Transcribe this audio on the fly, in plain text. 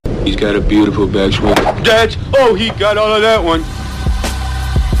He's got a beautiful backswing. Oh, he got all of that one.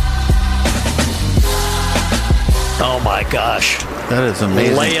 Oh my gosh. That is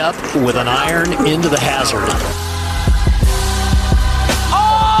amazing. Layup with an iron into the hazard.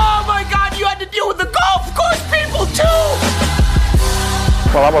 Oh my God, you had to deal with the golf course people too!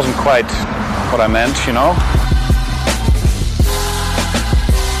 Well, that wasn't quite what I meant, you know.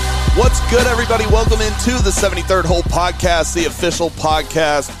 What's good, everybody? Welcome into the 73rd Hole Podcast, the official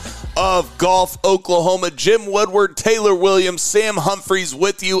podcast of Golf Oklahoma. Jim Woodward, Taylor Williams, Sam Humphreys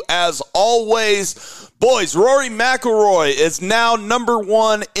with you as always. Boys, Rory McIlroy is now number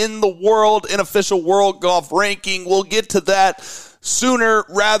one in the world in official world golf ranking. We'll get to that sooner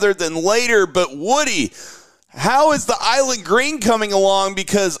rather than later. But Woody, how is the Island Green coming along?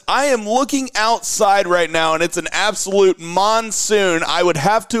 Because I am looking outside right now, and it's an absolute monsoon. I would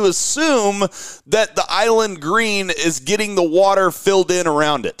have to assume that the Island Green is getting the water filled in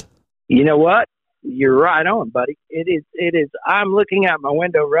around it. You know what? You're right on, buddy. It is. I'm looking out my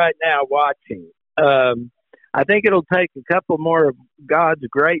window right now watching. I think it'll take a couple more of God's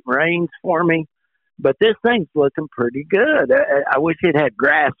great rains for me, but this thing's looking pretty good. I wish it had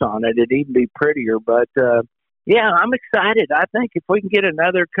grass on it. It'd even be prettier, but yeah, I'm excited. I think if we can get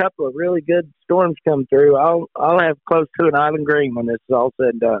another couple of really good storms come through, I'll have close to an Island Green when this is all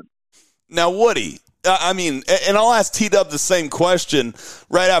said and done. Now, Woody, and I'll ask T-Dub the same question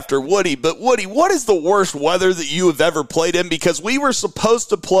right after Woody, but Woody, what is the worst weather that you have ever played in? Because we were supposed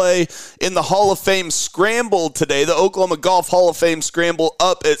to play in the Hall of Fame Scramble today, the Oklahoma Golf Hall of Fame Scramble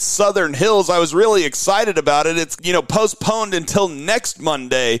up at Southern Hills. I was really excited about it. It's, postponed until next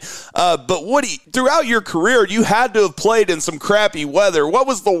Monday. But Woody, throughout your career, you had to have played in some crappy weather. What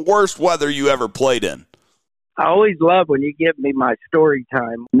was the worst weather you ever played in? I always love when you give me my story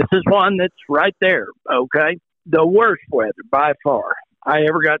time. This is one that's right there, okay? The worst weather by far I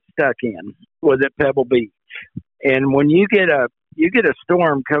ever got stuck in was at Pebble Beach. And when you get a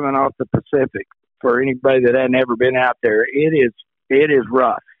storm coming off the Pacific, for anybody that hadn't ever been out there, it is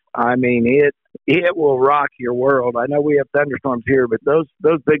rough. I mean, it will rock your world. I know we have thunderstorms here, but those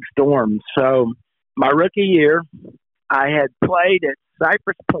big storms. So my rookie year, I had played at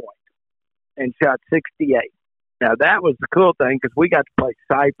Cypress Point and shot 68. Now, that was the cool thing because we got to play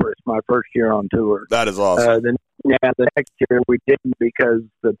Cypress my first year on tour. That is awesome. The next year we didn't because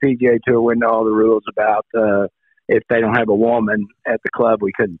the PGA Tour went into all the rules about if they don't have a woman at the club,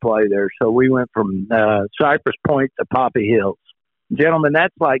 we couldn't play there. So we went from Cypress Point to Poppy Hills. Gentlemen,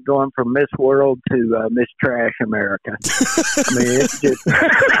 that's like going from Miss World to Miss Trash America. I mean, it's just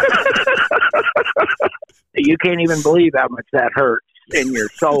you can't even believe how much that hurts in your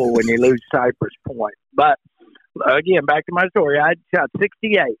soul when you lose Cypress Point. But again, back to my story. I shot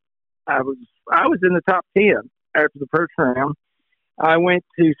 68. I was in the top 10 after the first round. I went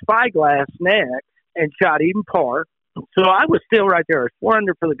to Spyglass next and shot even par. So I was still right there. I was 4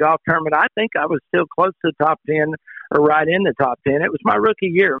 under for the golf tournament. I think I was still close to the top 10 or right in the top 10. It was my rookie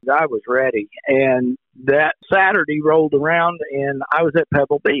year. I was ready. And that Saturday rolled around and I was at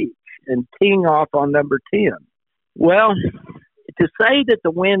Pebble Beach and teeing off on number 10. Well, to say that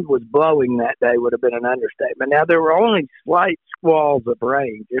the wind was blowing that day would have been an understatement. Now, there were only slight squalls of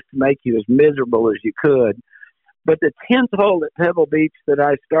rain just to make you as miserable as you could. But the 10th hole at Pebble Beach that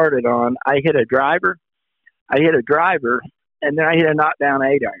I started on, I hit a driver, and then I hit a knockdown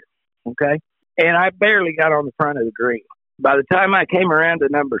 8-iron, okay? And I barely got on the front of the green. By the time I came around to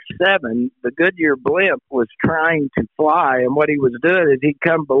number 7, the Goodyear blimp was trying to fly, and what he was doing is he'd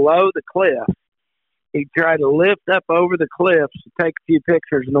come below the cliff. He tried to lift up over the cliffs to take a few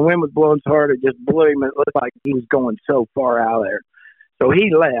pictures, and the wind was blowing so hard it just blew him. It looked like he was going so far out there. So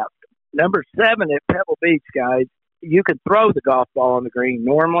he left. Number 7 at Pebble Beach, guys, you could throw the golf ball on the green.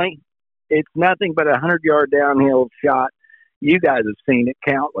 Normally, it's nothing but a 100-yard downhill shot. You guys have seen it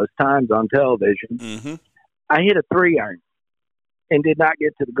countless times on television. Mm-hmm. I hit a 3-iron and did not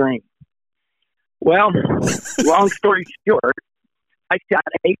get to the green. Well, long story short, I shot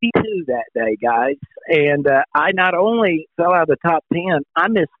 82 that day, guys, and I not only fell out of the top 10, I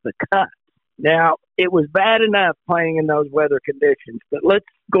missed the cut. Now, it was bad enough playing in those weather conditions, but let's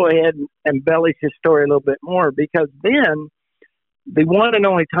go ahead and embellish this story a little bit more, because then the one and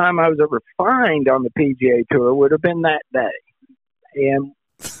only time I was ever fined on the PGA Tour would have been that day. And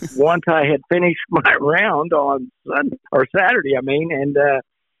once I had finished my round on Sunday, or Saturday, and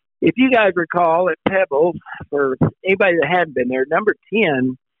if you guys recall, at Pebble, for anybody that hadn't been there, number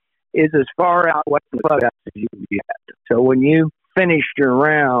 10 is as far out west of the clubhouse as you can get. So when you finished your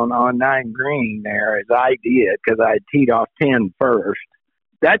round on 9 green there, as I did, because I teed off 10 first,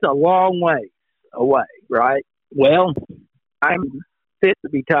 that's a long way away, right? Well, I'm fit to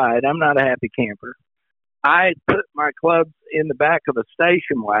be tied. I'm not a happy camper. I put my clubs in the back of a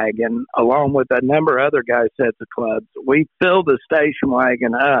station wagon along with a number of other guys' sets of clubs. We filled the station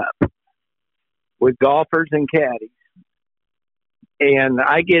wagon up with golfers and caddies. And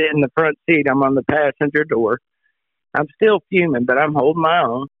I get in the front seat. I'm on the passenger door. I'm still fuming, but I'm holding my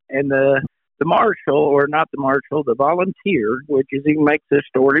own. And the marshal, or not the marshal, the volunteer, which is even makes this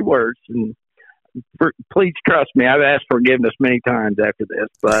story worse. And please trust me, I've asked forgiveness many times after this,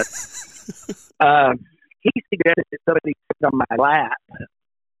 but he suggested that somebody sit on my lap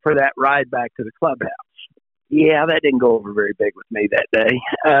for that ride back to the clubhouse. Yeah, that didn't go over very big with me that day.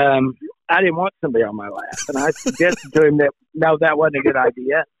 I didn't want somebody on my lap, and I suggested to him that no, that wasn't a good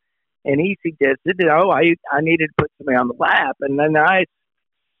idea. And he suggested, I needed to put somebody on the lap, and then I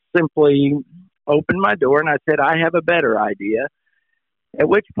simply opened my door and I said, I have a better idea. At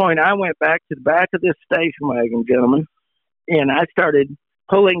which point I went back to the back of this station wagon, gentlemen, and I started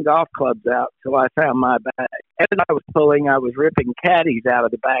pulling golf clubs out till I found my bag. As I was pulling, I was ripping caddies out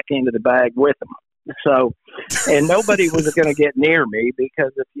of the back end of the bag with them. So, and nobody was going to get near me,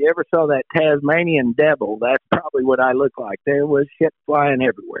 because if you ever saw that Tasmanian devil, that's probably what I look like. There was shit flying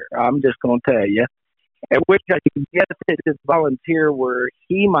everywhere. I'm just going to tell you. At which I suggested this volunteer where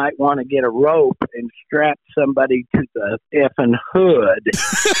he might want to get a rope and strap somebody to the effing hood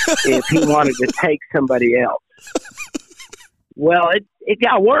if he wanted to take somebody else. Well, it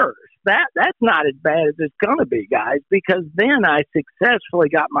got worse. That's not as bad as it's going to be, guys, because then I successfully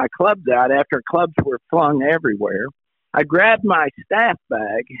got my clubs out after clubs were flung everywhere. I grabbed my staff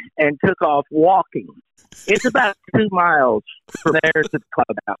bag and took off walking. It's about 2 miles from there to the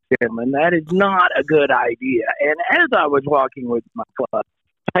clubhouse, gentlemen. That is not a good idea. And as I was walking with my club,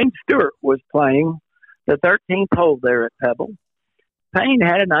 Payne Stewart was playing the 13th hole there at Pebble. Payne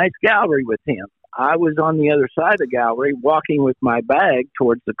had a nice gallery with him. I was on the other side of the gallery walking with my bag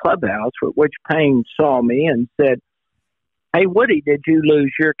towards the clubhouse, at which Payne saw me and said, "Hey, Woody, did you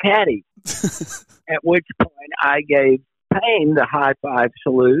lose your caddy?" At which point I gave Payne the high five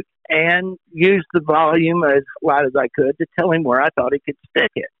salute and used the volume as loud as I could to tell him where I thought he could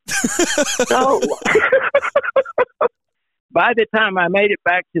stick it. So by the time I made it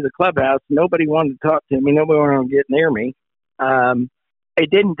back to the clubhouse, nobody wanted to talk to me. Nobody wanted to get near me. It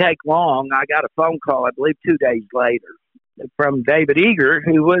didn't take long. I got a phone call, I believe 2 days later, from David Eager,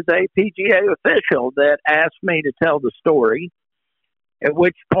 who was a PGA official, that asked me to tell the story. At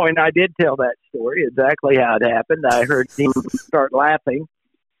which point I did tell that story, exactly how it happened. I heard him start laughing.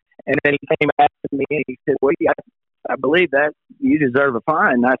 And then he came after me and he said, "Well, I believe that you deserve a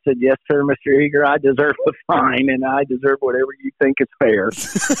fine." And I said, "Yes, sir, Mr. Eager, I deserve a fine, and I deserve whatever you think is fair."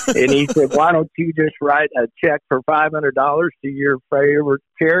 And he said, "Why don't you just write a check for $500 to your favorite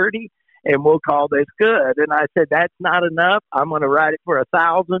charity, and we'll call this good?" And I said, "That's not enough. I'm going to write it for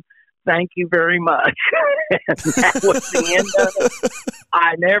 $1,000. Thank you very much." And that was the end of it.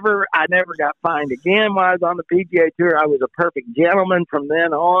 I never got fined again while I was on the PGA Tour. I was a perfect gentleman from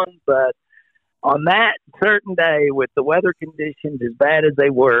then on, but on that certain day, with the weather conditions as bad as they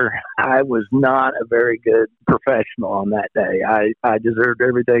were, I was not a very good professional on that day. I deserved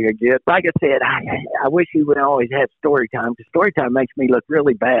everything I get. Like I said, I wish you would always have Storytime, because Storytime makes me look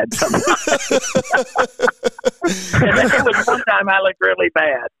really bad sometimes. And there was one time I looked really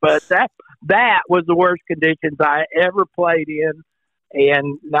bad, but that was the worst conditions I ever played in.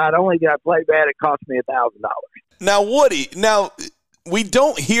 And not only did I play bad, it cost me $1,000. Now, Woody, we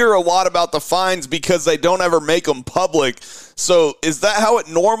don't hear a lot about the fines because they don't ever make them public. So is that how it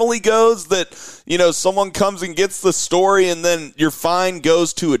normally goes, that, someone comes and gets the story and then your fine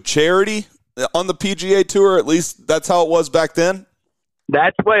goes to a charity on the PGA Tour? At least that's how it was back then?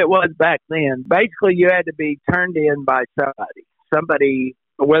 That's the way it was back then. Basically, you had to be turned in by somebody,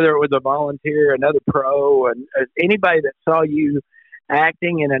 whether it was a volunteer, another pro, and anybody that saw you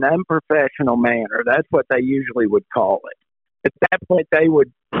acting in an unprofessional manner. That's what they usually would call it. At that point, they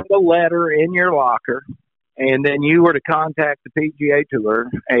would put a letter in your locker, and then you were to contact the PGA Tour,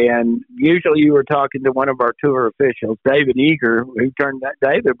 and usually you were talking to one of our tour officials, David Eager, who turned that.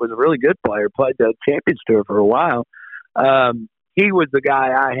 David was a really good player, played the Champions Tour for a while. He was the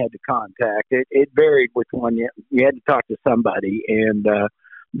guy I had to contact. It varied which one you had to talk to somebody, and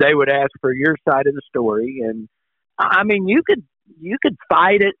they would ask for your side of the story. And I mean, you could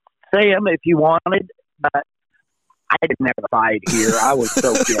fight it, Sam, if you wanted, but I didn't have a fight here. I was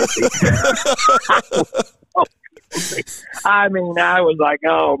so guilty. I mean, I was like,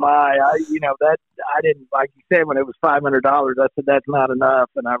 oh my, I didn't, like you said, when it was $500, I said, that's not enough.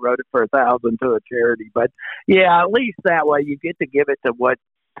 And I wrote it for $1,000 to a charity. But yeah, at least that way you get to give it to what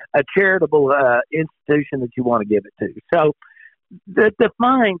a charitable institution that you want to give it to. So the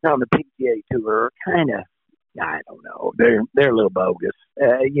fines on the PGA Tour are kind of, I don't know, they're a little bogus.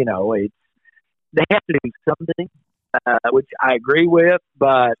 They have to do something, which I agree with,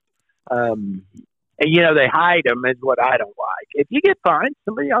 but they hide them is what I don't like. If you get fined,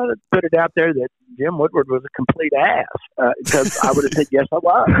 somebody ought to put it out there that Jim Woodward was a complete ass, because I would have said, yes, I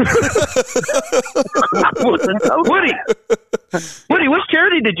was. I wasn't so Woody, which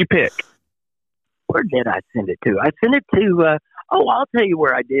charity did you pick? Where did I send it to? I sent it to, I'll tell you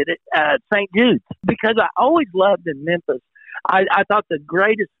where I did it, St. Jude's, because I always loved in Memphis. I thought the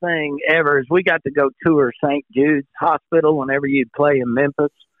greatest thing ever is we got to go tour St. Jude's Hospital whenever you'd play in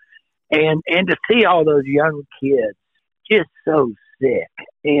Memphis. And to see all those young kids just so sick,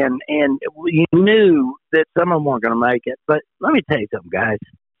 and you knew that some of them weren't going to make it. But let me tell you something, guys.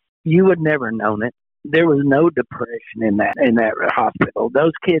 You would never have known it. There was no depression in that hospital.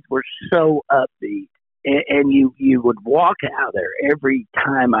 Those kids were so upbeat, and you would walk out there every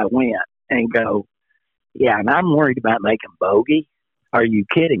time I went and go, yeah, and I'm worried about making bogey. Are you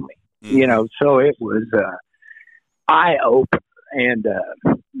kidding me? Mm-hmm. So it was eye-opener. And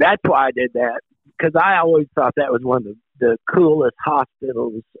that's why I did that, because I always thought that was one of the coolest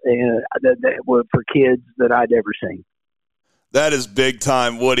hospitals that were for kids that I'd ever seen. That is big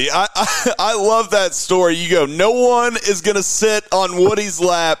time, Woody. I love that story. You go, no one is going to sit on Woody's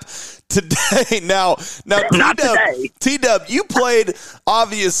lap today. Now, T-Dub, you played,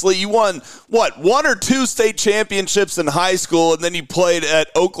 obviously, you won, one or two state championships in high school, and then you played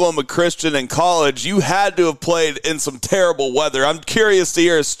at Oklahoma Christian in college. You had to have played in some terrible weather. I'm curious to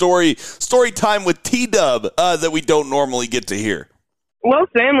hear a story time with T-Dub that we don't normally get to hear. Well,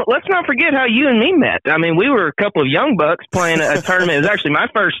 Sam, let's not forget how you and me met. I mean, we were a couple of young bucks playing a tournament. It was actually my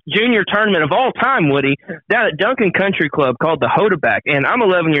first junior tournament of all time, Woody, down at Duncan Country Club called the Hodaback. And I'm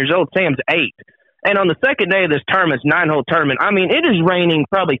 11 years old. Sam's 8. And on the second day of this tournament, 9-hole tournament, I mean, it is raining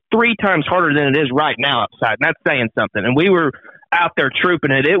probably 3 times harder than it is right now outside. And that's saying something. And we were out there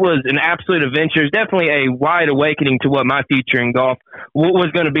trooping it. It was an absolute adventure. It's definitely a wide awakening to what my future in golf was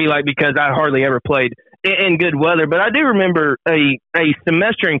going to be like, because I hardly ever played in good weather. But I do remember a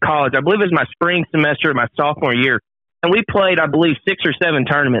semester in college. I believe it was my spring semester of my sophomore year. And we played, I believe, 6 or 7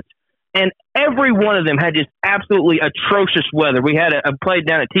 tournaments. And every one of them had just absolutely atrocious weather. We had a played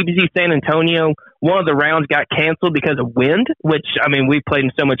down at TPC San Antonio. One of the rounds got canceled because of wind, which, I mean, we played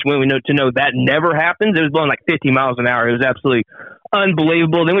in so much wind. We know that never happens. It was blowing like 50 miles an hour. It was absolutely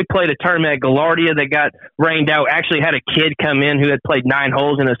unbelievable. Then we played a tournament at Gaillardia that got rained out. Actually had a kid come in who had played 9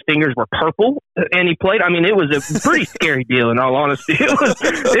 holes and his fingers were purple, and he played. I mean, it was a pretty scary deal, in all honesty.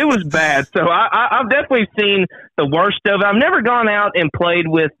 It was bad. So I've definitely seen the worst of it. I've never gone out and played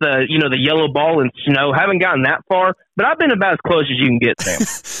with the yellow ball and snow. Haven't gotten that far, but I've been about as close as you can get,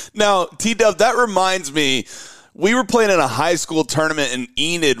 Sam. Now, T-Dub, that reminds me, we were playing in a high school tournament in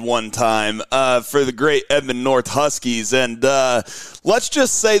Enid one time for the great Edmond North Huskies, and let's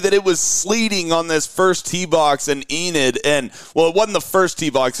just say that it was sleeting on this first tee box in Enid, and, well, it wasn't the first tee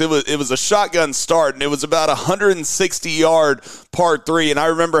box. It was a shotgun start, and it was about 160-yard par 3, and I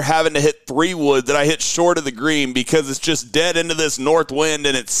remember having to hit 3-wood that I hit short of the green because it's just dead into this north wind,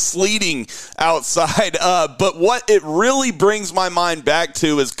 and it's sleeting outside. But what it really brings my mind back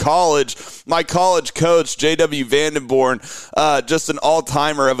to is college. My college coach, J.W. Vandenborn, just an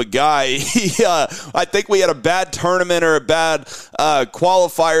all-timer of a guy. I think we had a bad tournament or a bad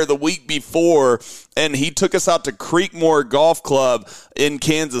qualifier the week before, and he took us out to Creekmore Golf Club in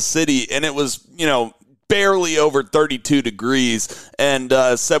Kansas City, and it was, barely over 32 degrees, and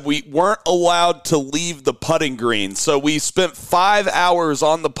said we weren't allowed to leave the putting green. So we spent 5 hours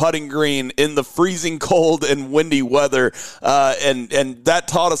on the putting green in the freezing cold and windy weather, and that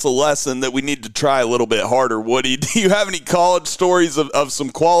taught us a lesson that we need to try a little bit harder. Woody, do you have any college stories of some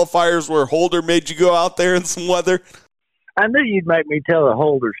qualifiers where Holder made you go out there in some weather? I knew you'd make me tell a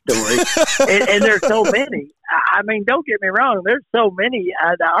Holder story, and there's so many. I mean, don't get me wrong. There's so many.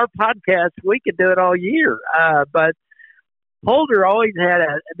 Our podcast, we could do it all year. But Holder always had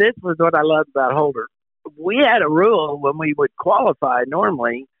this was what I loved about Holder. We had a rule when we would qualify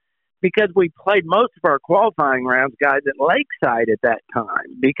normally, because we played most of our qualifying rounds, guys, at Lakeside at that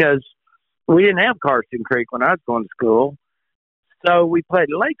time, because we didn't have Carson Creek when I was going to school. So we played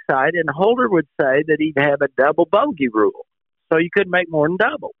Lakeside, and Holder would say that he'd have a double bogey rule. So you couldn't make more than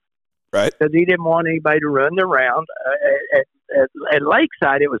double. Right. Because he didn't want anybody to run the round. At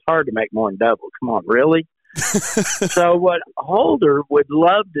Lakeside, it was hard to make more than double. Come on, really? So what Holder would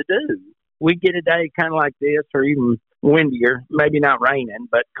love to do, we'd get a day kind of like this, or even windier, maybe not raining,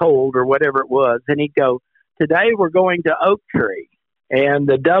 but cold or whatever it was, and he'd go, today we're going to Oak Tree. and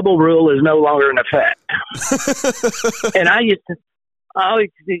the double rule is no longer in effect. And I always,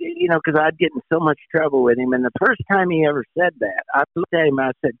 because I'd get in so much trouble with him. And the first time he ever said that, I looked at him and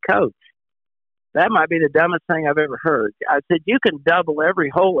I said, Coach, that might be the dumbest thing I've ever heard. I said, you can double every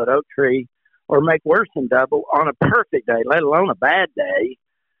hole at Oak Tree or make worse than double on a perfect day, let alone a bad day.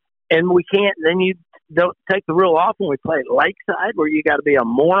 And we can't, then you don't take the rule off when we play at Lakeside where you got to be a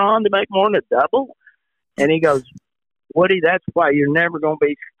moron to make more than a double. And he goes, Woody, that's why you're never going to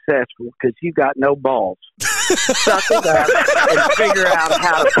be successful because you got no balls. Suck it up and figure out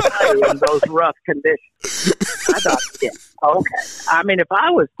how to play in those rough conditions. I thought, yeah, okay. I mean, if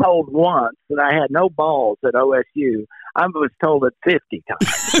I was told once that I had no balls at OSU, I was told it 50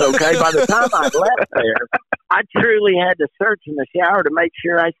 times, okay? By the time I left there, I truly had to search in the shower to make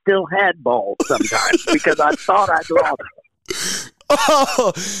sure I still had balls sometimes because I thought I'd lost them.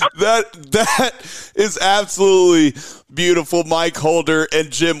 Oh, that is absolutely beautiful. Mike Holder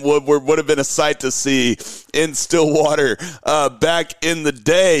and Jim Woodward would have been a sight to see in Stillwater back in the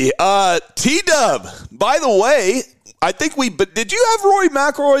day. T-Dub, by the way, but did you have Rory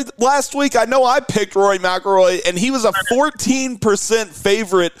McIlroy last week? I know I picked Rory McIlroy, and he was a 14%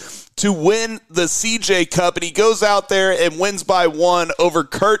 favorite to win the CJ Cup, and he goes out there and wins by 1 over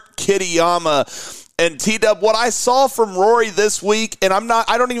Kurt Kitayama. And T-Dub, what I saw from Rory this week, and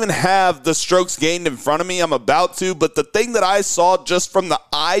I don't even have the strokes gained in front of me. I'm about to, but the thing that I saw just from the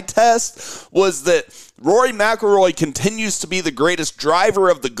eye test was that Rory McIlroy continues to be the greatest driver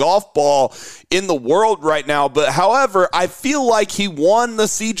of the golf ball in the world right now. But however, I feel like he won the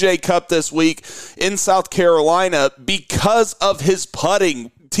CJ Cup this week in South Carolina because of his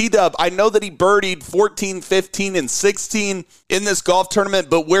putting. T-Dub, I know that he birdied 14, 15, and 16 in this golf tournament,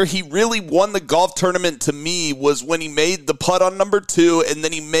 but where he really won the golf tournament to me was when he made the putt on number 2, and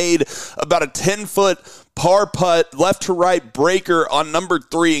then he made about a 10-foot par putt, left to right breaker on number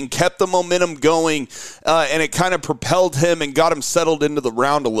 3 and kept the momentum going, and it kind of propelled him and got him settled into the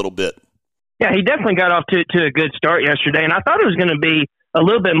round a little bit. Yeah, he definitely got off to a good start yesterday, and I thought it was going to be a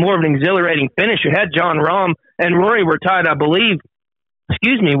little bit more of an exhilarating finish. You had John Rahm and Rory were tied, I believe,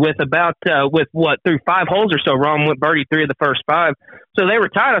 through 5 holes or so. Rahm went birdie 3 of the first 5. So they were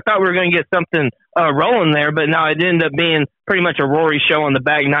tied. I thought we were going to get something rolling there, but no, it ended up being pretty much a Rory show on the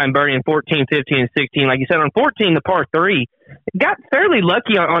back 9 birdie in 14, 15, and 16. Like you said, on 14, the par 3, got fairly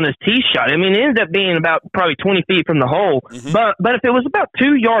lucky on his tee shot. I mean, it ended up being about probably 20 feet from the hole, but if it was about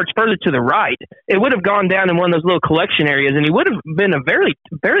 2 yards further to the right, it would have gone down in one of those little collection areas, and he would have been a very,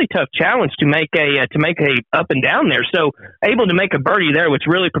 very tough challenge to make a up and down there. So able to make a birdie there, which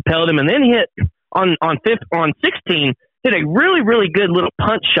really propelled him, and then hit on 16. Hit a really, really good little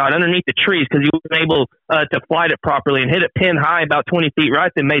punch shot underneath the trees because he wasn't able to flight it properly and hit it pin high about 20 feet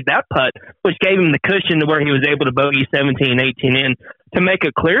right, then made that putt, which gave him the cushion to where he was able to bogey 17, 18 in to make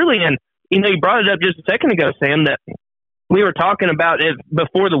it clearly. And, you brought it up just a second ago, Sam, that we were talking about it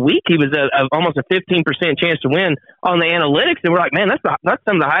before the week. He was almost a 15% chance to win on the analytics, and we're like, man, that's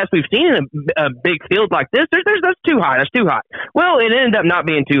some of the highest we've seen in a big field like this. That's too high. That's too high. Well, it ended up not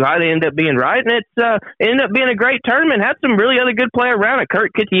being too high. They ended up being right, and it ended up being a great tournament. Had some really other good play around it.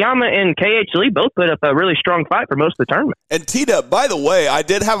 Kurt Kitayama and KH Lee both put up a really strong fight for most of the tournament. And T-Dub, by the way, I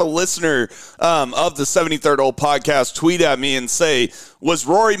did have a listener of the 73rd Hole podcast tweet at me and say, was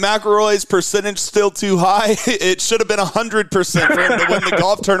Rory McIlroy's percentage still too high? It should have been 100% for him to win the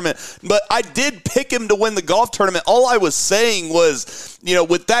golf tournament. But I did pick him to win the golf tournament. All I was saying was,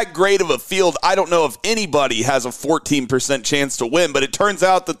 with that great of a field, I don't know if anybody has a 14% chance to win. But it turns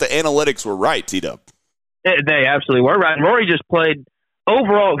out that the analytics were right, T-Dub. They absolutely were right. And Rory just played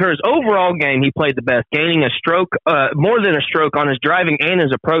overall, for his overall game, he played the best, gaining a stroke, more than a stroke on his driving and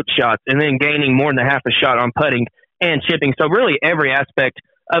his approach shots, and then gaining more than half a shot on putting and chipping. So really every aspect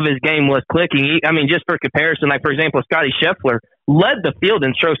of his game was clicking. Just for comparison, like for example, Scotty Scheffler led the field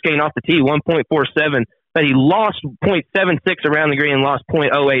in strokes gained off the tee, 1.47, but he lost 0.76 around the green and lost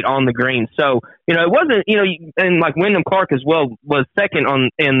 0.08 on the green. So, it wasn't, and like Wyndham Clark as well was second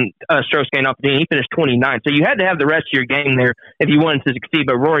in strokes gained off the tee, and he finished 29. So you had to have the rest of your game there if you wanted to succeed,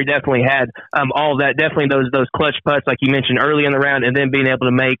 but Rory definitely had all of that, definitely those clutch putts like you mentioned early in the round, and then being able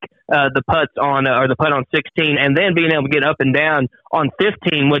to make the putts on, or the putt on 16, and then being able to get up and down on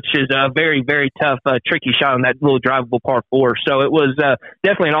 15, which is a very, very tough, tricky shot on that little drivable par 4. So it was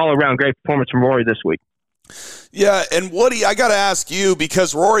definitely an all-around great performance from Rory this week. Yeah, and Woody, I got to ask you,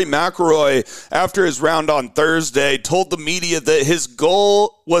 because Rory McIlroy, after his round on Thursday, told the media that his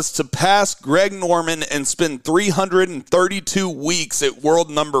goal was to pass Greg Norman and spend 332 weeks at world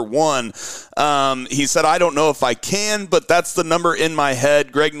number 1. He said, I don't know if I can, but that's the number in my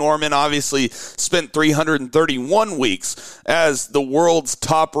head. Greg Norman obviously spent 331 weeks as the world's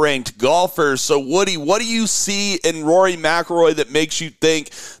top-ranked golfer. So, Woody, what do you see in Rory McIlroy that makes you think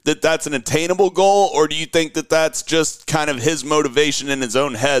that that's an attainable goal, or do you think that that's just kind of his motivation in his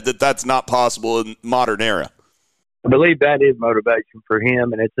own head that that's not possible in modern era? I believe that is motivation for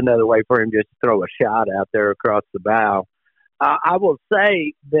him, and it's another way for him just to throw a shot out there across the bow. I will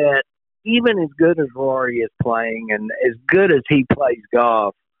say that even as good as Rory is playing and as good as he plays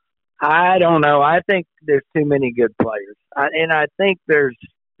golf, I don't know. I think there's too many good players. And I think there's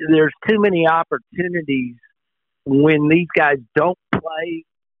too many opportunities when these guys don't play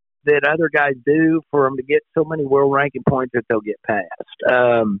that other guys do for them to get so many world ranking points that they'll get past.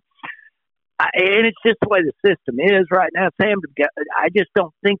 And it's just the way the system is right now. Sam, I just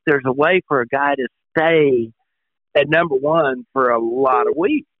don't think there's a way for a guy to stay at number one for a lot of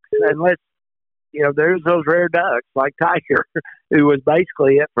weeks. Unless, there's those rare ducks like Tiger, who was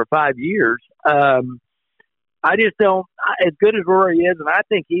basically it for 5 years. I just don't, as good as Rory is, and I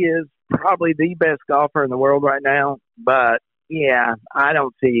think he is probably the best golfer in the world right now, but yeah, I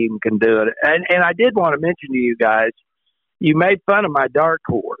don't see him can do it. And I did want to mention to you guys, you made fun of my dark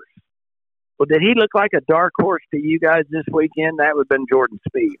horse. Well, did he look like a dark horse to you guys this weekend? That would have been Jordan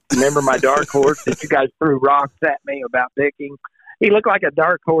Spieth. Remember my dark horse that you guys threw rocks at me about picking? He looked like a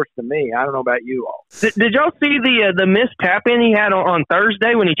dark horse to me. I don't know about you all. Did y'all see the missed tap-in he had on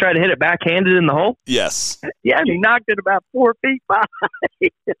Thursday when he tried to hit it backhanded in the hole? Yes. Yeah, he knocked it about 4 feet by.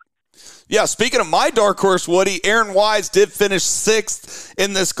 Yeah, speaking of my dark horse, Woody, Aaron Wise did finish 6th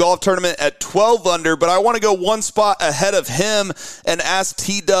in this golf tournament at 12 under, but I want to go one spot ahead of him and ask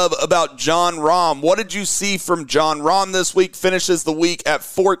T-Dub about Jon Rahm. What did you see from Jon Rahm this week? Finishes the week at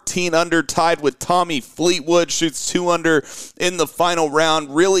 14 under, tied with Tommy Fleetwood, shoots 2 under in the final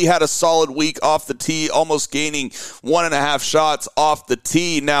round. Really had a solid week off the tee, almost gaining 1.5 shots off the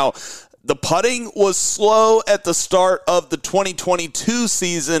tee. Now, the putting was slow at the start of the 2022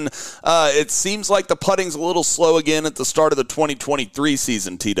 season. It seems like the putting's a little slow again at the start of the 2023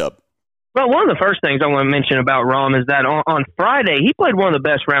 season, T-Dub. Well, one of the first things I want to mention about Rahm is that on Friday, he played one of the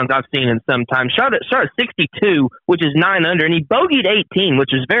best rounds I've seen in some time. Shot at 62, which is 9 under, and he bogeyed 18,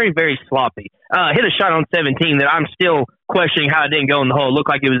 which is very, very sloppy. Hit a shot on 17 that I'm still questioning how it didn't go in the hole. It looked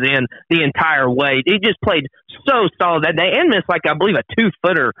like it was in the entire way. He just played so solid that day and missed, I believe, a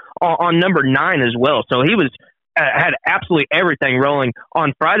 2-footer on number 9 as well. So he was had absolutely everything rolling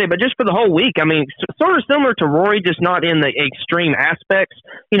on Friday, but just for the whole week, I mean, sort of similar to Rory, just not in the extreme aspects.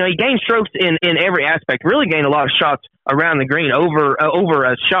 He gained strokes in every aspect, really gained a lot of shots around the green, over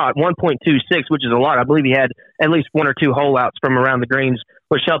a shot, 1.26, which is a lot. I believe he had at least 1 or 2 hole outs from around the greens,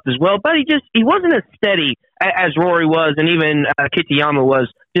 which helped as well, but he wasn't as steady as Rory was, and even Kitayama was,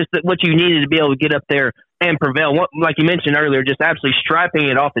 just what you needed to be able to get up there and prevail. Like you mentioned earlier, just absolutely striping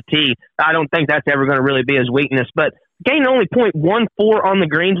it off the tee. I don't think that's ever going to really be his weakness, but gained only 0.14 on the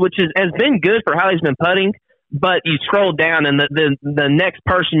greens, which has been good for how he's been putting, but you scroll down and the next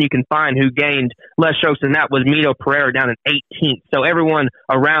person you can find who gained less strokes than that was Mito Pereira down at 18th. So everyone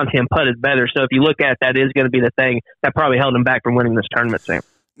around him putted better. So if you look at that, is going to be the thing that probably held him back from winning this tournament, Sam.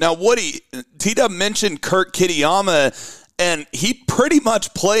 Now, Woody, T-Dub mentioned Kurt Kitayama, and he pretty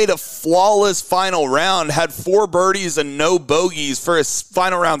much played a flawless final round, had 4 birdies and no bogeys for his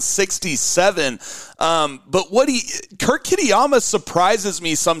final round 67. But Kurt Kitayama surprises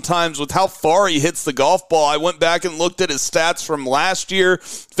me sometimes with how far he hits the golf ball. I went back and looked at his stats from last year,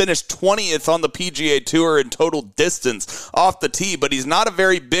 finished 20th on the PGA Tour in total distance off the tee, but he's not a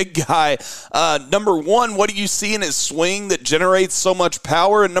very big guy. Number one, what do you see in his swing that generates so much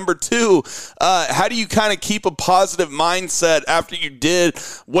power? And number two, how do you kind of keep a positive mindset after you did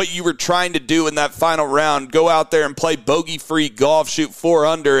what you were trying to do in that final round, go out there and play bogey-free golf, shoot 4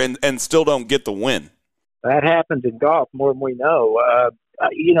 under, and still don't get the win? That happens in golf more than we know.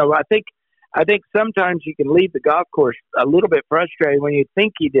 I think sometimes you can leave the golf course a little bit frustrated when you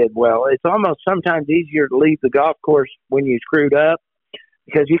think you did well. It's almost sometimes easier to leave the golf course when you screwed up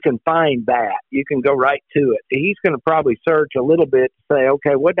because you can find that. You can go right to it. He's going to probably search a little bit to say,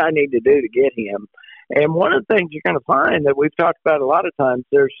 okay, what do I need to do to get him? And one of the things you're going to find that we've talked about a lot of times,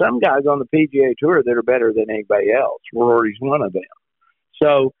 there's some guys on the PGA Tour that are better than anybody else. Rory's one of them.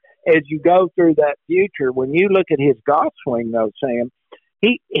 So as you go through that future, when you look at his golf swing, though, Sam,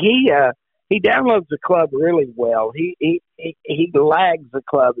 he downloads the club really well. He lags the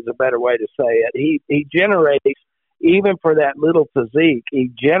club is a better way to say it. He generates, even for that little physique, he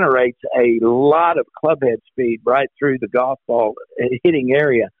generates a lot of clubhead speed right through the golf ball hitting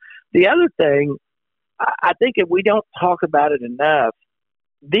area. The other thing, I think if we don't talk about it enough,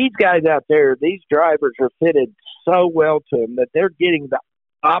 these guys out there, these drivers are fitted so well to them that they're getting the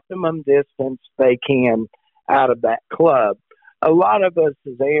optimum distance they can out of that club. A lot of us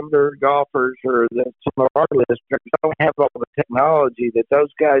as amateur golfers or some of our listeners don't have all the technology that those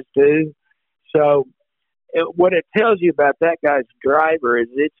guys do. So what it tells you about that guy's driver is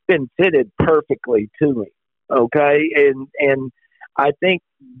it's been fitted perfectly to him. Okay. And I think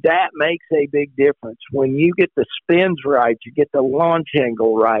that makes a big difference. When you get the spins right, you get the launch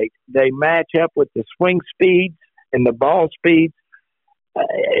angle right, they match up with the swing speeds and the ball speeds.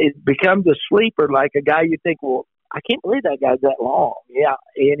 It becomes a sleeper, like a guy you think, well, I can't believe that guy's that long. Yeah,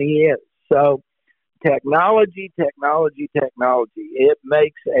 and he is. So technology. It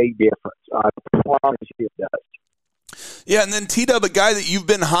makes a difference. I promise you it does. Yeah, and then T-Dub, a guy that you've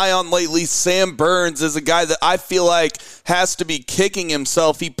been high on lately, Sam Burns, is a guy that I feel like has to be kicking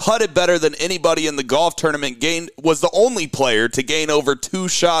himself. He putted better than anybody in the golf tournament, was the only player to gain over 2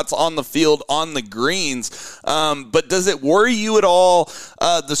 shots on the field on the greens. But does it worry you at all,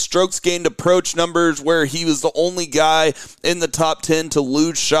 the strokes gained approach numbers, where he was the only guy in the top 10 to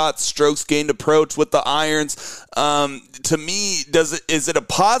lose shots, strokes gained approach with the irons? To me, is it a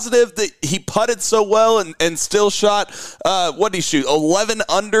positive that he putted so well and still shot, what did he shoot, 11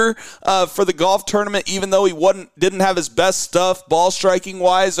 under for the golf tournament, even though he didn't have his best stuff ball striking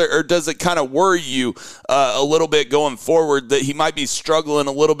wise, or does it kind of worry you a little bit going forward that he might be struggling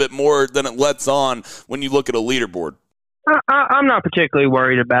a little bit more than it lets on when you look at a leaderboard? I'm not particularly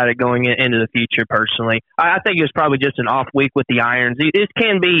worried about it going into the future, personally. I think it was probably just an off week with the irons.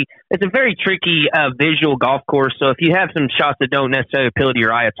 It's a very tricky visual golf course, so if you have some shots that don't necessarily appeal to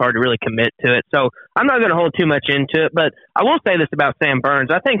your eye, it's hard to really commit to it. So I'm not going to hold too much into it, but I will say this about Sam Burns.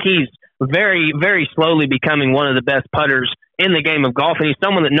 I think he's very, very slowly becoming one of the best putters in the game of golf, and he's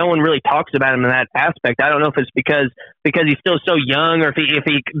someone that no one really talks about him in that aspect. I don't know if it's because he's still so young, or because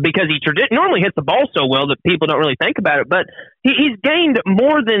he normally hits the ball so well that people don't really think about it. But he's gained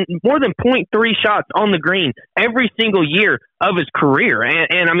more than 0.3 shots on the green every single year of his career,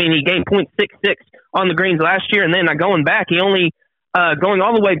 and I mean, he gained 0.66 on the greens last year, and then going back, he only going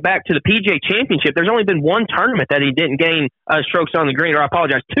all the way back to the PGA Championship, there's only been one tournament that he didn't gain strokes on the green, or I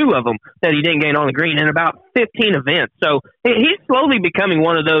apologize, 2 of them that he didn't gain on the green in about 15 events. So he's slowly becoming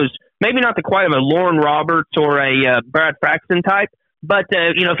one of those, maybe not quite of a Lauren Roberts or a Brad Fraxton type, but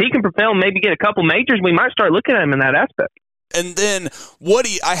if he can propel, maybe get a couple majors, we might start looking at him in that aspect. And then,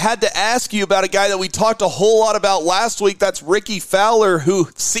 Woody, I had to ask you about a guy that we talked a whole lot about last week. That's Ricky Fowler, who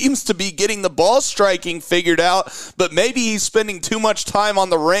seems to be getting the ball striking figured out, but maybe he's spending too much time on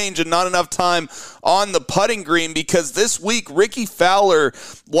the range and not enough time on the putting green, because this week Ricky Fowler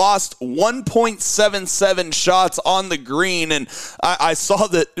lost 1.77 shots on the green, and I saw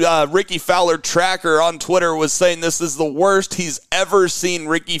that Ricky Fowler tracker on Twitter was saying this is the worst he's ever seen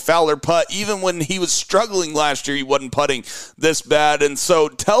Ricky Fowler putt. Even when he was struggling last year, he wasn't putting this bad. And so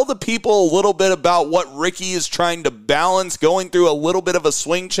tell the people a little bit about what Ricky is trying to balance, going through a little bit of a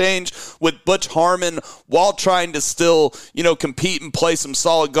swing change with Butch Harmon while trying to still, compete and play some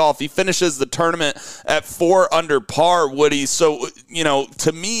solid golf. He finishes the tournament at 4 under par, Woody. So,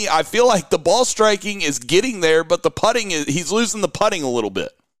 to me, I feel like the ball striking is getting there, but the putting he's losing the putting a little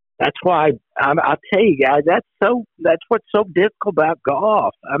bit. That's why I'll tell you guys, that's what's so difficult about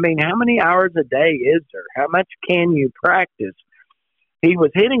golf. I mean, how many hours a day is there? How much can you practice? He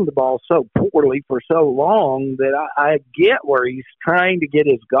was hitting the ball so poorly for so long that I get where he's trying to get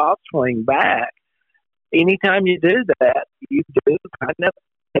his golf swing back. Anytime you do that, you do kind of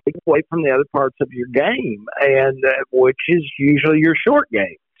take away from the other parts of your game, and which is usually your short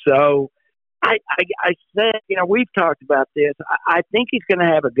game. So I said, we've talked about this. I think he's going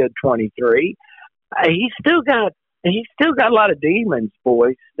to have a good 23. He's still got a lot of demons,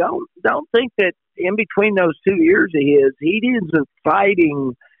 boys. Don't think that in between those 2 years of his, he isn't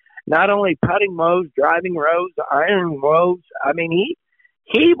fighting not only putting woes, driving woes, iron woes. I mean,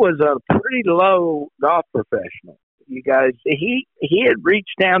 he was a pretty low golf professional. You guys, he had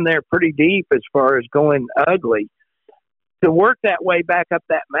reached down there pretty deep as far as going ugly. To work that way back up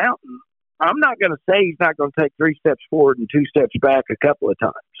that mountain, I'm not going to say he's not going to take 3 steps forward and 2 steps back a couple of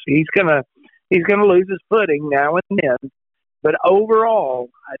times. He's going to lose his footing now and then, but overall,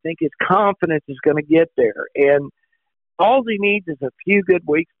 I think his confidence is going to get there. And all he needs is a few good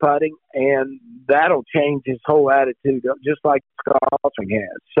weeks putting, and that'll change his whole attitude, just like golfing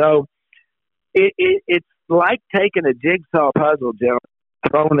has. So it's like taking a jigsaw puzzle, gentlemen,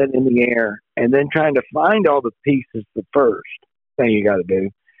 throwing it in the air, and then trying to find all the pieces the first thing you got to do.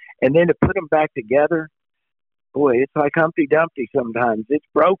 And then to put them back together, boy, it's like Humpty Dumpty sometimes. It's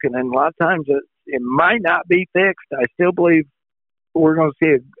broken, and a lot of times it might not be fixed. I still believe we're going to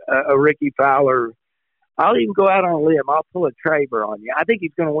see a Ricky Fowler. I'll even go out on a limb. I'll pull a Traver on you. I think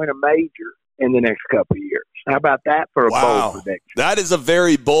he's going to win a major in the next couple of years. How about that for a bold prediction? That is a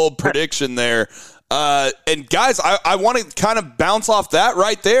very bold prediction there. And guys, I want to kind of bounce off that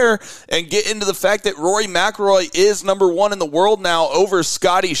right there and get into the fact that Rory McIlroy is number one in the world now over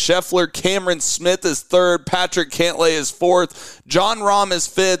Scotty Scheffler. Cameron Smith is third. Patrick Cantlay is fourth. John Rahm is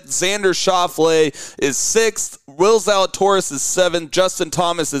fifth. Xander Schauffele is sixth. Will Zalatoris is seventh. Justin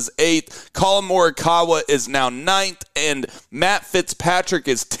Thomas is eighth. Colin Morikawa is now ninth. And Matt Fitzpatrick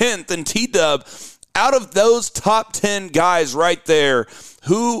is 10th. And T-Dub, out of those top 10 guys right there,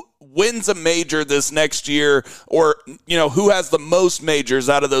 who wins a major this next year, or who has the most majors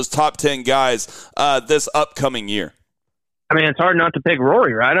out of those top 10 guys this upcoming year? I mean, it's hard not to pick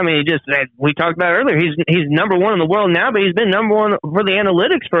Rory, right? I mean, we talked about earlier. He's number one in the world now, but he's been number one for the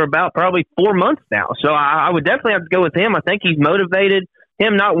analytics for about probably 4 months now. So I would definitely have to go with him. I think he's motivated.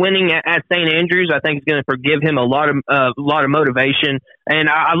 Him not winning at St. Andrews, I think, is going to forgive him a lot of motivation. And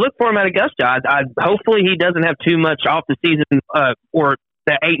I look for him at Augusta. Hopefully he doesn't have too much off the season or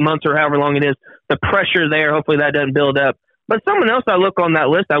the 8 months or however long it is. The pressure there, hopefully that doesn't build up. But someone else I look on that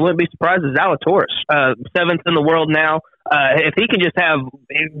list, I wouldn't be surprised, is Zalatoris, 7th in the world now. If he can just have,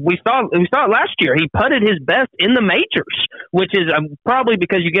 we saw it last year. He putted his best in the majors, which is probably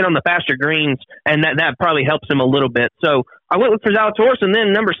because you get on the faster greens, and that probably helps him a little bit. So I went for Zalatoris, and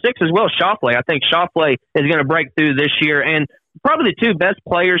then number 6 as well, Schauffele. I think Schauffele is going to break through this year, and probably the two best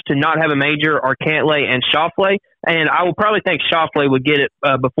players to not have a major are Cantlay and Schauffele, and I will probably think Schauffele would get it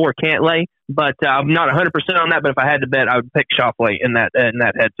before Cantlay, but I'm not 100% on that. But if I had to bet, I would pick Schauffele in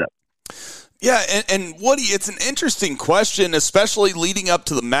that heads up. Yeah, and Woody, it's an interesting question, especially leading up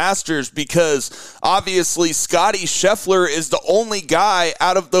to the Masters, because obviously Scotty Scheffler is the only guy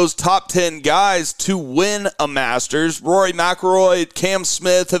out of those top 10 guys to win a Masters. Rory McIlroy, Cam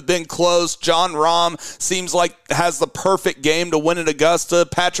Smith have been close. John Rahm seems like has the perfect game to win at Augusta.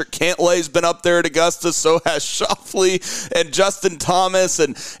 Patrick Cantlay's been up there at Augusta, so has Schauffele and Justin Thomas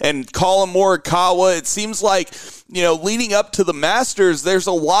and Colin Morikawa. It seems like, leading up to the Masters, there's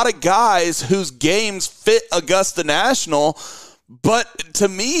a lot of guys whose games fit Augusta National. But to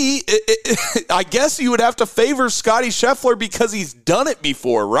me, I guess you would have to favor Scotty Scheffler because he's done it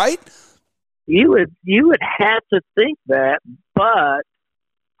before, right? You would have to think that, but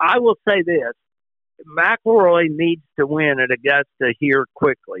I will say this. McIlroy needs to win at Augusta here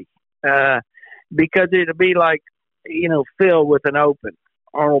quickly because it'll be like, Phil with an Open,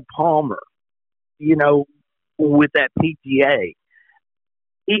 Arnold Palmer, with that PGA.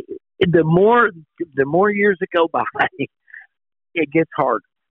 The more years that go by, it gets harder.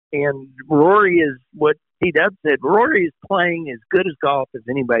 And Rory is what T-Dub said. Rory is playing as good as golf as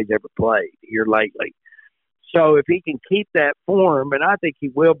anybody's ever played here lately. So if he can keep that form, and I think he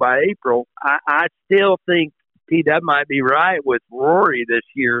will by April, I still think T-Dub might be right with Rory this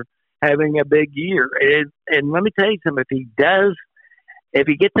year having a big year. And let me tell you something, if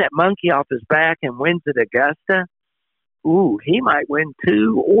he gets that monkey off his back and wins at Augusta, he might win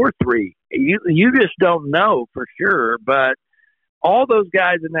 2 or 3. You just don't know for sure. But all those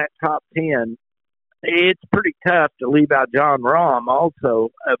guys in that top 10, it's pretty tough to leave out John Rahm also,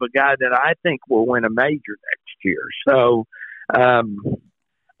 of a guy that I think will win a major next year. So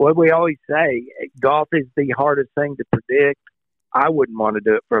what we always say, golf is the hardest thing to predict. I wouldn't want to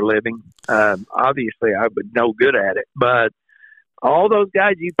do it for a living. Obviously, I would no good at it. But all those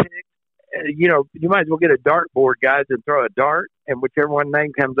guys you pick, you might as well get a dartboard, guys, and throw a dart, and whichever one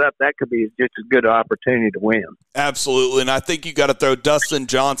name comes up, that could be just as good an opportunity to win. Absolutely, and I think you got to throw Dustin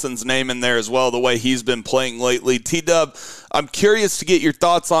Johnson's name in there as well, the way he's been playing lately. T-Dub, I'm curious to get your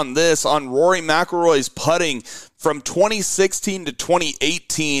thoughts on this, on Rory McIlroy's putting from 2016 to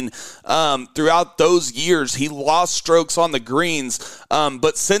 2018. Throughout those years, he lost strokes on the greens,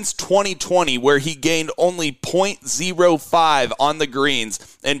 but since 2020, where he gained only 0.05 on the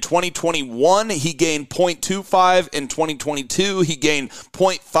greens, in 2021, he gained 0.25, in 2022, he gained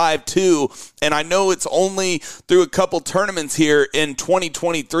 0.52, and I know it's only through a couple tournaments here in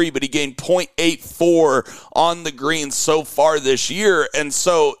 2023, but he gained 0.84 on the greens so far this year, and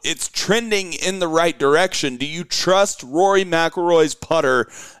so it's trending in the right direction. Do you trust Rory McIlroy's putter,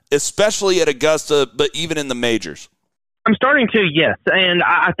 especially at Augusta, but even in the majors? I'm starting to, yes. And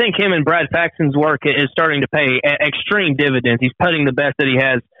I think him and Brad Faxon's work is starting to pay extreme dividends. He's putting the best that he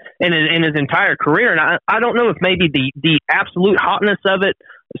has in his entire career. And I don't know if maybe the absolute hotness of it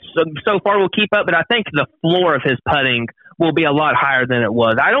so far will keep up, but I think the floor of his putting will be a lot higher than it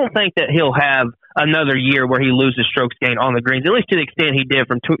was. I don't think that he'll have another year where he loses strokes gained on the greens, at least to the extent he did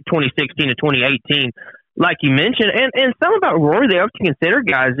from 2016 to 2018. like you mentioned. And something about Rory they have to consider,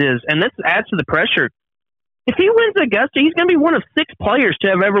 guys, is, and this adds to the pressure, if he wins Augusta, he's going to be one of 6 players to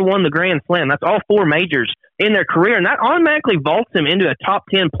have ever won the Grand Slam. That's all 4 majors in their career, and that automatically vaults him into a top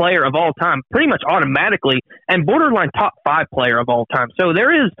 10 player of all time, pretty much automatically, and borderline top 5 player of all time. So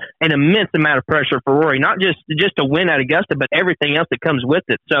there is an immense amount of pressure for Rory, not just to win at Augusta, but everything else that comes with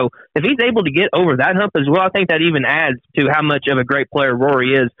it. So if he's able to get over that hump as well, I think that even adds to how much of a great player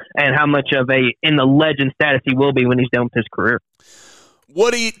Rory is and how much of in the legend status he will be when he's done with his career.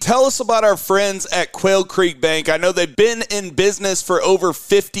 Woody, tell us about our friends at Quail Creek Bank. I know they've been in business for over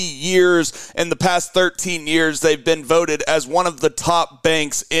 50 years. In the past 13 years, they've been voted as one of the top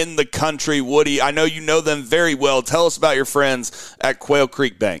banks in the country. Woody, I know you know them very well. Tell us about your friends at Quail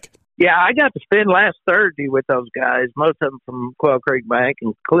Creek Bank. Yeah, I got to spend last Thursday with those guys, most of them from Quail Creek Bank,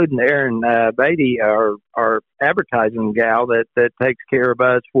 including Aaron Beatty, our advertising gal that takes care of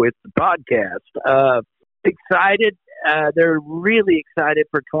us with the podcast. Excited. They're really excited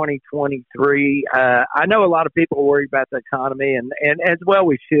for 2023. I know a lot of people worry about the economy, and as well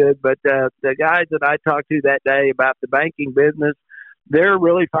we should, but the guys that I talked to that day about the banking business, they're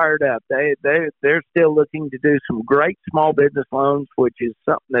really fired up. They're still looking to do some great small business loans, which is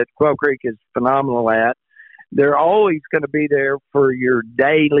something that Quail Creek is phenomenal at. They're always going to be there for your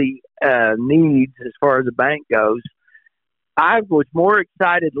daily needs as far as the bank goes. I was more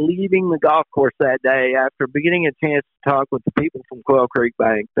excited leaving the golf course that day after getting a chance to talk with the people from Quail Creek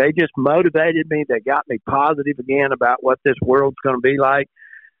Bank. They just motivated me. They got me positive again about what this world's going to be like.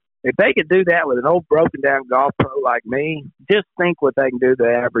 If they could do that with an old broken down golf pro like me, just think what they can do to the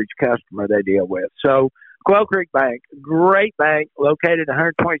average customer they deal with. So Quail Creek Bank, great bank, located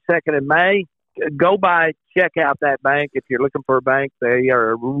 122nd in May. Go by, check out that bank. If you're looking for a bank, they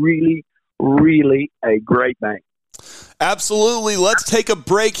are really, really a great bank. Absolutely. Let's take a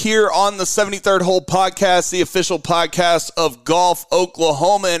break here on the 73rd Hole Podcast, the official podcast of Golf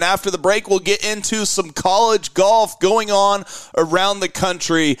Oklahoma. And after the break, we'll get into some college golf going on around the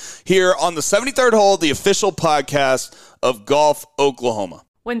country here on the 73rd Hole, the official podcast of Golf Oklahoma.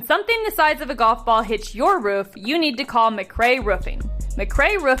 When something the size of a golf ball hits your roof, you need to call McRae Roofing.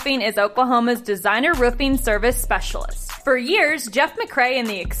 McRae Roofing is Oklahoma's designer roofing service specialist. For years, Jeff McRae and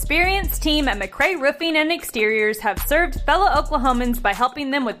the experienced team at McRae Roofing and Exteriors have served fellow Oklahomans by helping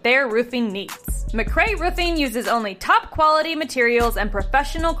them with their roofing needs. McRae Roofing uses only top quality materials and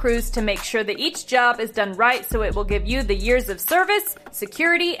professional crews to make sure that each job is done right, so it will give you the years of service,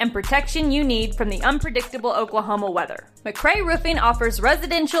 security, and protection you need from the unpredictable Oklahoma weather. McRae Roofing offers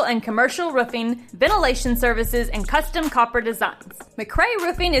residential and commercial roofing, ventilation services, and custom copper designs. McRae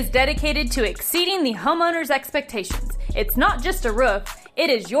Roofing is dedicated to exceeding the homeowner's expectations. It's not just a roof, it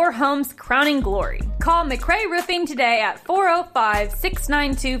is your home's crowning glory. Call McRae Roofing today at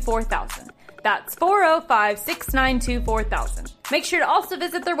 405-692-4000. That's 405-692-4000. Make sure to also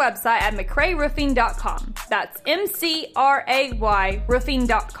visit their website at mcrayroofing.com. That's MCRAY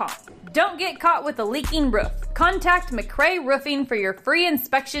roofing.com. Don't get caught with a leaking roof. Contact McRae Roofing for your free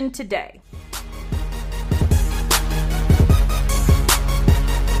inspection today.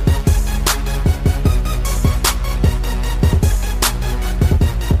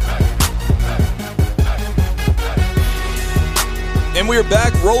 And we are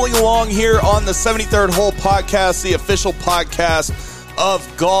back rolling along here on the 73rd Hole Podcast, the official podcast of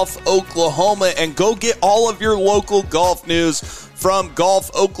Golf Oklahoma. And go get all of your local golf news from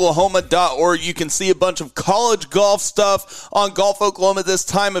golfoklahoma.org. You can see a bunch of college golf stuff on Golf Oklahoma this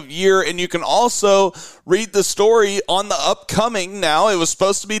time of year. And you can also read the story on the upcoming, now it was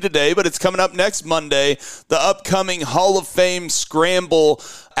supposed to be today, but it's coming up next Monday, the upcoming Hall of Fame Scramble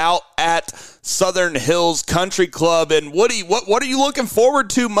out at Southern Hills Country Club. And Woody, what are you looking forward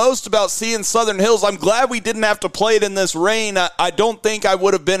to most about seeing Southern Hills? I'm glad we didn't have to play it in this rain. I don't think I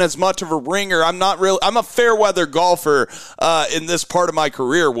would have been as much of a ringer. I'm a fair weather golfer in this part of my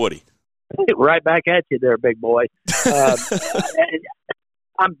career, Woody. Right back at you there, big boy.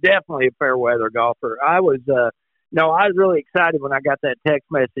 I'm definitely a fair weather golfer. I was really excited when I got that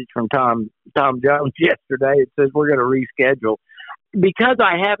text message from Tom Jones yesterday. It says we're going to reschedule. Because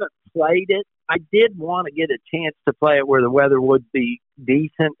I haven't played it, I did want to get a chance to play it where the weather would be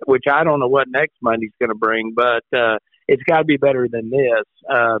decent, which I don't know what next Monday's going to bring, but it's got to be better than this.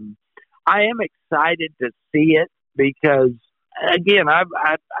 I am excited to see it because, again, I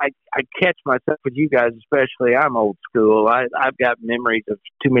catch myself with you guys, especially. I'm old school. I've got memories of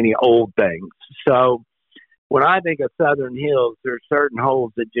too many old things. So when I think of Southern Hills, there are certain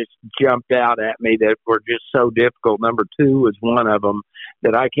holes that just jumped out at me that were just so difficult. Number 2 is one of them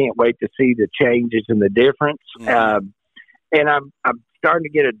that I can't wait to see the changes and the difference. And I'm starting to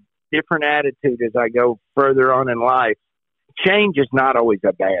get different attitude as I go further on in life. Change is not always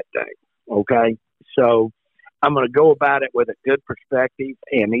a bad thing, okay? So I'm going to go about it with a good perspective,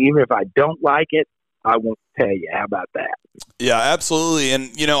 and even if I don't like it, I won't tell you. How about that? Yeah, absolutely.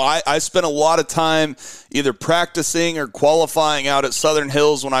 And, I spent a lot of time either practicing or qualifying out at Southern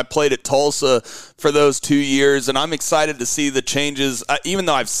Hills when I played at Tulsa for those 2 years, and I'm excited to see the changes. Even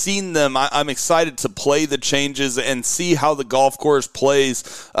though I've seen them, I'm excited to play the changes and see how the golf course plays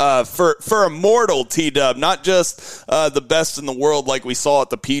for a mortal T-Dub, not just the best in the world like we saw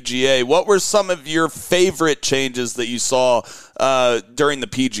at the PGA. What were some of your favorite changes that you saw during the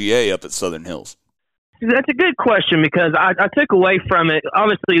PGA up at Southern Hills? That's a good question because I took away from it,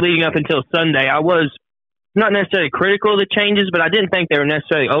 obviously leading up until Sunday, I was not necessarily critical of the changes, but I didn't think they were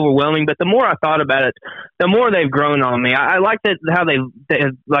necessarily overwhelming. But the more I thought about it, the more they've grown on me. I like that how they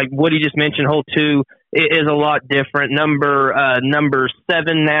like what he just mentioned, hole 2 is a lot different. Number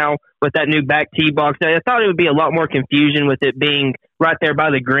 7 now with that new back tee box. I thought it would be a lot more confusion with it being right there by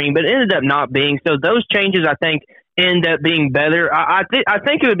the green, but it ended up not being. So those changes, I think, end up being better. I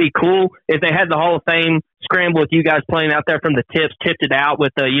think it would be cool if they had the Hall of Fame scramble with you guys playing out there from the tipped it out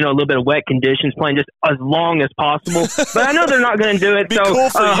with a little bit of wet conditions, playing just as long as possible. But I know they're not going to do it. Be so cool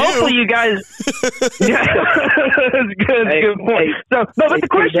for hopefully you guys. Yeah, that's good. Good point. So, but the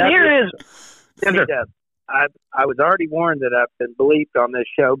question here is. I was already warned that I've been bleeped on this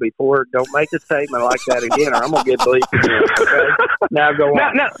show before. Don't make a statement like that again, or I'm going to get bleeped again. Okay? Now go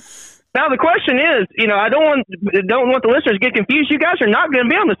on. Now the question is, I don't want the listeners to get confused. You guys are not going to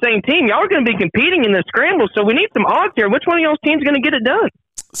be on the same team. Y'all are going to be competing in the scramble, so we need some odds here. Which one of y'all's teams going to get it done?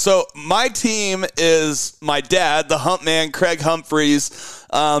 So my team is my dad, the Hump Man, Craig Humphreys,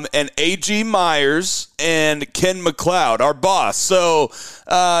 and A.G. Myers and Ken McLeod, our boss. So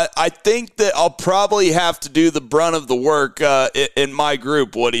I think that I'll probably have to do the brunt of the work in my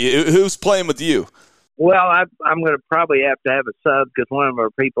group. Woody, who's playing with you? Well, I'm going to probably have to have a sub because one of our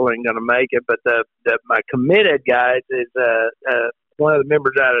people ain't going to make it. But my committed guys is one of the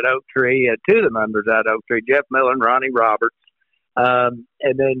members out at Oak Tree, two of the members out at Oak Tree, Jeff Miller and Ronnie Roberts. And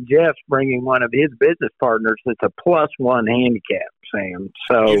then Jeff's bringing one of his business partners that's a +1 handicap, Sam.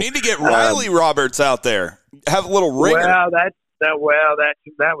 So you need to get Riley Roberts out there. Have a little ringer. Well, that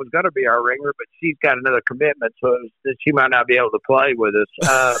was going to be our ringer, but she's got another commitment, so she might not be able to play with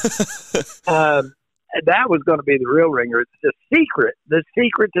us. That was going to be the real ringer. It's the secret. The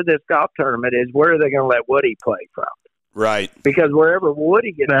secret to this golf tournament is where are they going to let Woody play from? Right. Because wherever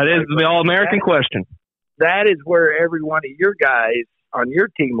Woody gets that is the All-American question. That is where every one of your guys on your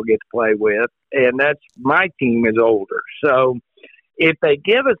team will get to play with, and that's my team is older. So if they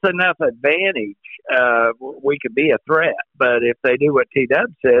give us enough advantage, we could be a threat. But if they do what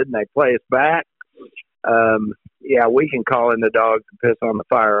T-Dub said and they play us back, we can call in the dogs and piss on the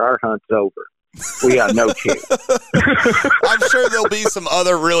fire. Our hunt's over. We got no chance. I'm sure there'll be some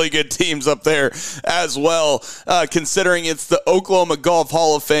other really good teams up there as well, considering it's the Oklahoma Golf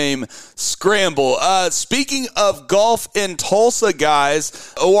Hall of Fame Scramble. Speaking of golf in Tulsa,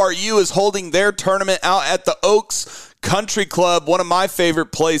 guys, ORU is holding their tournament out at the Oaks Country Club, one of my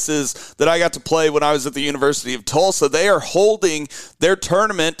favorite places that I got to play when I was at the University of Tulsa. They are holding their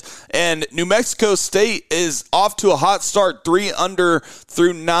tournament, and New Mexico State is off to a hot start, 3 under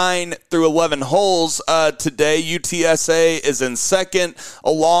through 9 through 11 holes today. UTSA is in second,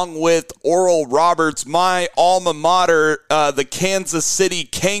 along with Oral Roberts. My alma mater, the Kansas City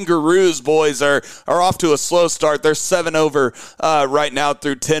Kangaroos boys, are off to a slow start. They're 7 over right now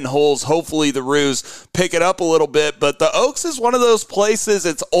through 10 holes. Hopefully the Roos pick it up a little bit, but the Oaks is one of those places.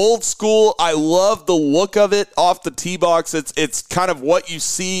 It's old school. I love the look of it off the tee box. It's kind of what you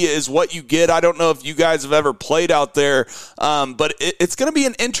see is what you get. I don't know if you guys have ever played out there, but it's going to be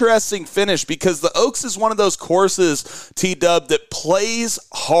an interesting finish because the Oaks is one of those courses, T-Dub, that plays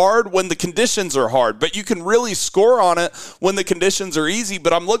hard when the conditions are hard, but you can really score on it when the conditions are easy.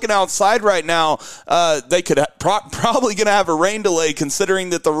 But I'm looking outside right now. They could probably going to have a rain delay considering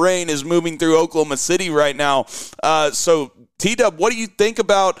that the rain is moving through Oklahoma City right now. So, T-Dub, what do you think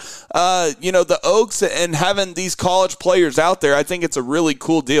about, the Oaks and having these college players out there? I think it's a really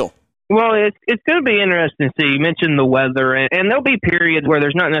cool deal. Well, it's going to be interesting to see. You mentioned the weather, and there'll be periods where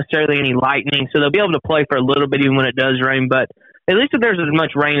there's not necessarily any lightning, so they'll be able to play for a little bit even when it does rain. But at least if there's as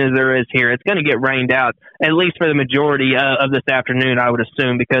much rain as there is here, it's going to get rained out, at least for the majority of this afternoon, I would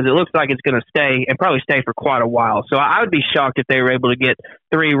assume, because it looks like it's going to stay and probably stay for quite a while. So I would be shocked if they were able to get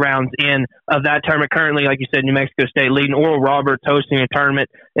 3 rounds in of that tournament. Currently, like you said, New Mexico State leading. Oral Roberts hosting a tournament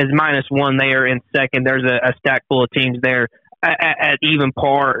is -1 there in second. There's a stack full of teams there at even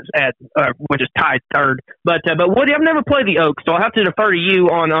par, which is tied third. But Woody, I've never played the Oaks, so I'll have to defer to you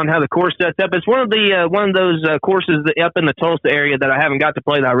on how the course sets up. It's one of those courses up in the Tulsa area that I haven't got to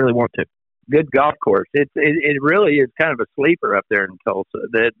play that I really want to. Good golf course. It really is kind of a sleeper up there in Tulsa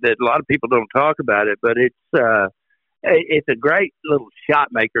that a lot of people don't talk about it, but it's a great little shot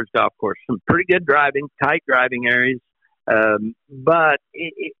maker's golf course. Some pretty good driving, tight driving areas. But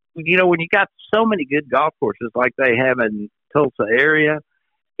when you got so many good golf courses like they have in Tulsa area,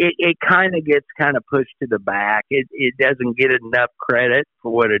 it kind of gets kind of pushed to the back. It doesn't get enough credit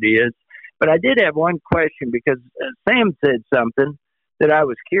for what it is. But I did have one question because Sam said something that I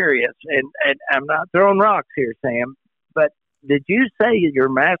was curious, and I'm not throwing rocks here, Sam, but did you say your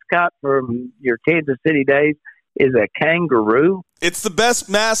mascot from your Kansas City days is a kangaroo? It's the best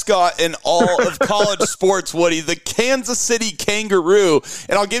mascot in all of college sports, Woody, the Kansas City Kangaroo.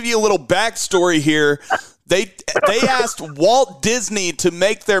 And I'll give you a little backstory here. They asked Walt Disney to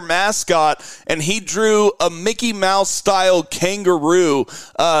make their mascot, and he drew a Mickey Mouse style kangaroo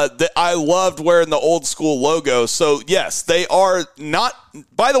that I loved wearing the old school logo. So yes, they are not.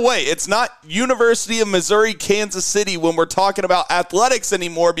 By the way, it's not University of Missouri, Kansas City when we're talking about athletics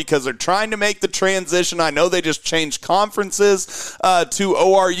anymore because they're trying to make the transition. I know they just changed conferences to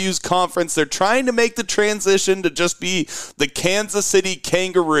ORU's conference. They're trying to make the transition to just be the Kansas City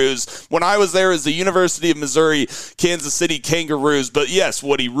Kangaroos. When I was there as the University of Missouri, Kansas City Kangaroos. But yes,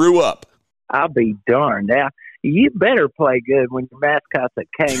 Woody, grew up. I'll be darned. Now, you better play good when your mascot's a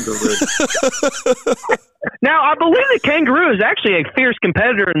kangaroo. Now, I believe the kangaroo is actually a fierce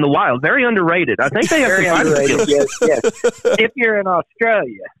competitor in the wild. Very underrated. I think they have very underrated. Yes. If you're in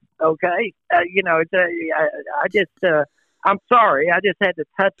Australia, okay, I'm sorry, I just had to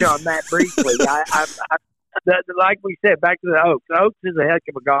touch on that briefly. Like we said, back to the Oaks. Oaks is a heck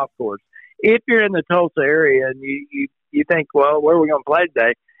of a golf course. If you're in the Tulsa area and you think, well, where are we going to play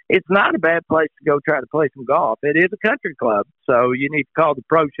today? It's not a bad place to go try to play some golf. It is a country club, so you need to call the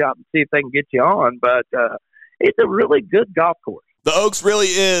pro shop and see if they can get you on. But it's a really good golf course. The Oaks really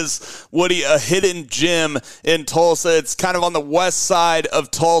is, Woody, a hidden gem in Tulsa. It's kind of on the west side of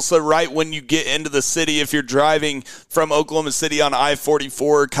Tulsa, right when you get into the city. If you're driving from Oklahoma City on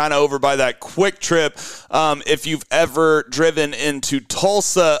I-44, kind of over by that Quick Trip, if you've ever driven into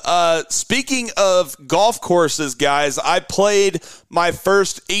Tulsa. Speaking of golf courses, guys, I played my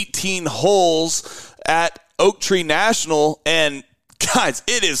first 18 holes at Oak Tree National, and guys,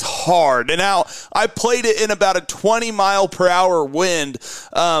 it is hard. And now I played it in about a 20-mile-per-hour wind,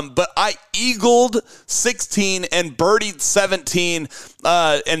 but I eagled 16 and birdied 17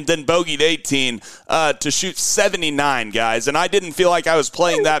 and then bogeyed 18 to shoot 79, guys. And I didn't feel like I was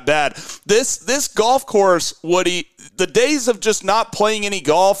playing that bad. This golf course, Woody, the days of just not playing any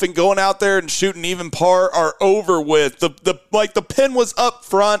golf and going out there and shooting even par are over with. The pin was up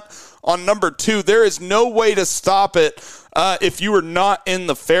front on number 2. There is no way to stop it if you are not in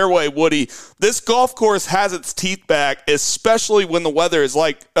the fairway, Woody. This golf course has its teeth back, especially when the weather is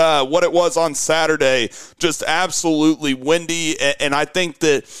like what it was on Saturday, just absolutely windy. And I think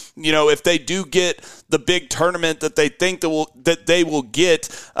that, if they do get the big tournament that they think that they will get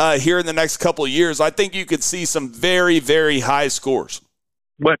here in the next couple of years, I think you could see some very, very high scores.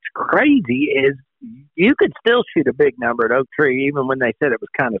 What's crazy is you could still shoot a big number at Oak Tree, even when they said it was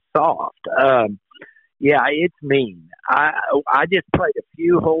kind of soft. Yeah, it's mean. I just played a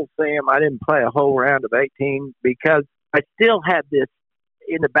few holes, Sam. I didn't play a whole round of 18 because I still have this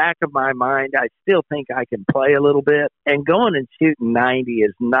in the back of my mind. I still think I can play a little bit, and going and shooting 90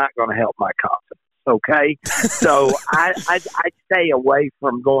 is not going to help my confidence. Okay, so I stay away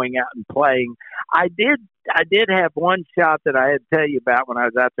from going out and playing. I did have one shot that I had to tell you about when I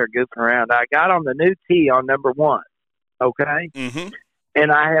was out there goofing around. I got on the new tee on number 1. Okay,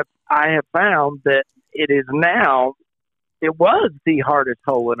 and I have found that it was the hardest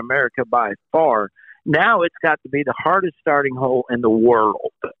hole in America by far. Now it's got to be the hardest starting hole in the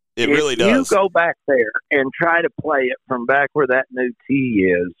world. It really does. If you go back there and try to play it from back where that new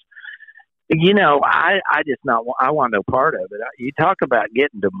tee is, I want no part of it. You talk about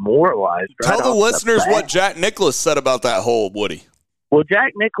getting demoralized. Tell the listeners what Jack Nicklaus said about that hole, Woody. Well,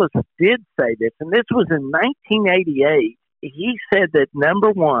 Jack Nicklaus did say this, and this was in 1988. He said that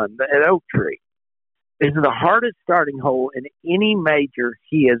number 1 at Oak Tree is the hardest starting hole in any major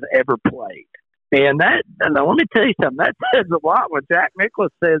he has ever played. And let me tell you something, that says a lot when Jack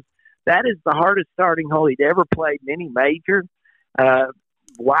Nicklaus says that is the hardest starting hole he'd ever played in any major.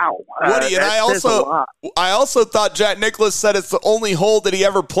 Wow. Woody, and I also thought Jack Nicklaus said it's the only hole that he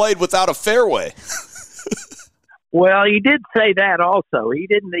ever played without a fairway. Well, he did say that also. He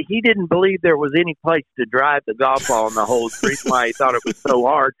didn't believe there was any place to drive the golf ball in the holes. The reason why he thought it was so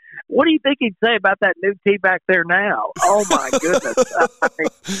hard. What do you think he'd say about that new tee back there now? Oh my goodness! I mean,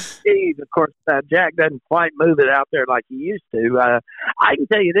 geez, of course, Jack doesn't quite move it out there like he used to. I can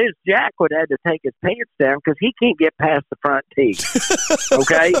tell you this: Jack would have to take his pants down because he can't get past the front tee.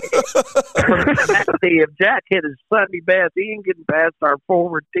 Okay, if Jack hit his Sunday best, he ain't getting past our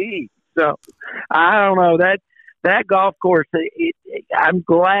forward tee. So I don't know that golf course. I'm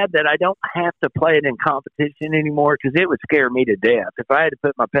glad that I don't have to play it in competition anymore because it would scare me to death. If I had to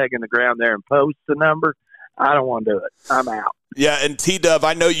put my peg in the ground there and post the number, I don't want to do it. I'm out. Yeah, and T-Dub,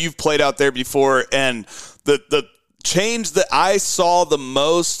 I know you've played out there before, and the change that I saw the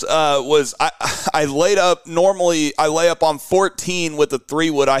most was I laid up. Normally, I lay up on 14 with a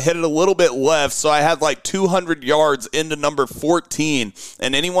 3-wood. I hit it a little bit left, so I had like 200 yards into number 14.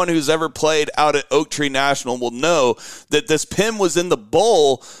 And anyone who's ever played out at Oak Tree National will know that this pin was in the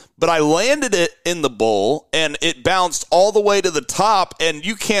bowl, but I landed it in the bowl, and it bounced all the way to the top, and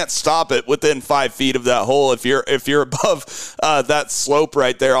you can't stop it within 5 feet of that hole if you're above that slope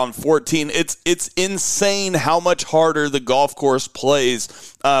right there on 14. It's insane how much harder the golf course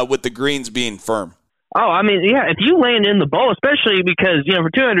plays with the greens being firm. Oh, I mean, yeah, if you land in the bowl, especially because, for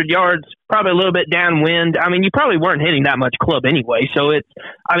 200 yards, probably a little bit downwind, I mean, you probably weren't hitting that much club anyway. So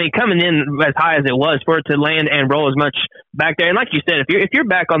coming in as high as it was for it to land and roll as much back there. And like you said, if you're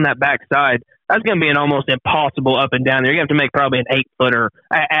back on that back side, that's going to be an almost impossible up and down there. You're going to have to make probably an 8-footer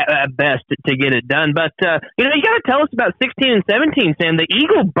at best to get it done. But, you got to tell us about 16 and 17, Sam. The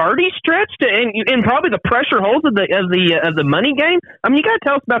Eagle birdie stretch and probably the pressure holes of the money game. I mean, you got to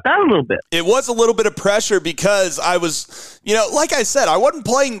tell us about that a little bit. It was a little bit of pressure because I was, like I said, I wasn't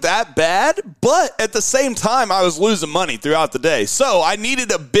playing that bad, but at the same time, I was losing money throughout the day. So I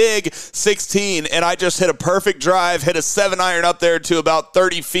needed a big 16, and I just hit a perfect drive, hit a 7-iron up there to about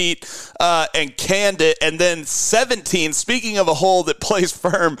 30 feet, and canned it. And then 17, speaking of a hole that plays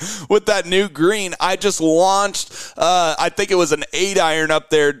firm with that new green, I just launched, I think it was an 8-iron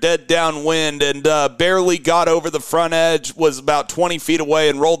up there, dead downwind, and barely got over the front edge, was about 20 feet away,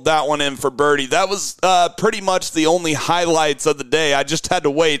 and rolled that one in for birdie. That was pretty much the only highlights of the day. I just had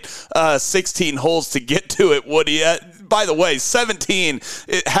to wait 16 holes to get to it, Woody. By the way, 17,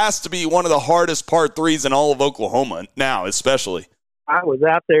 it has to be one of the hardest par 3s in all of Oklahoma now, especially. I was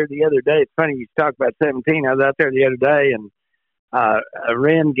out there the other day. It's funny you talk about 17. I was out there the other day, and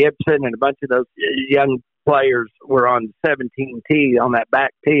Ren Gibson and a bunch of those young players were on 17 tee on that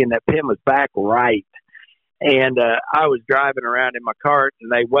back tee, and that pin was back right. And I was driving around in my cart, and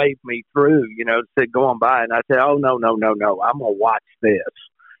they waved me through, said, go on by. And I said, oh, no, I'm going to watch this.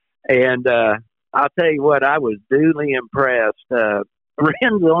 And I'll tell you what, I was duly impressed.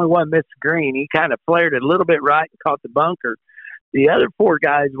 Ren's the only one missed the green. He kind of flared it a little bit right and caught the bunker. The other 4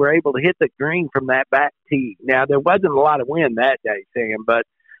 guys were able to hit the green from that back tee. Now, there wasn't a lot of wind that day, Sam, but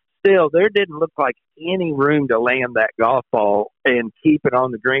still, there didn't look like any room to land that golf ball and keep it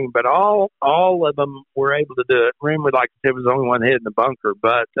on the green. But all of them were able to do it. Ren would like to say it was the only one hitting the bunker.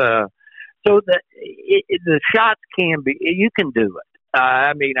 But so the shots can be – you can do it.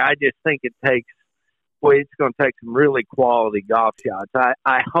 I mean, I just think it takes – it's going to take some really quality golf shots.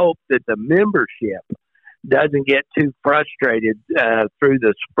 I hope that the membership – doesn't get too frustrated through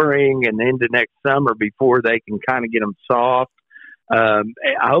the spring and into next summer before they can kind of get them soft. I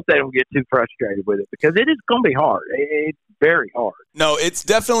hope they don't get too frustrated with it because it is going to be hard. It's very hard. No, it's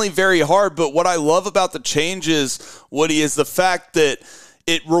definitely very hard. But what I love about the changes, Woody, is the fact that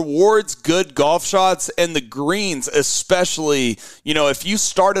it rewards good golf shots and the greens, especially, if you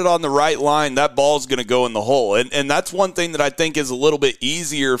start it on the right line, that ball's going to go in the hole. And that's one thing that I think is a little bit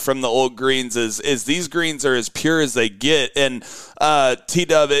easier from the old greens is these greens are as pure as they get. And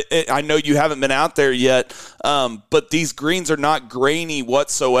T-Dub, I know you haven't been out there yet, but these greens are not grainy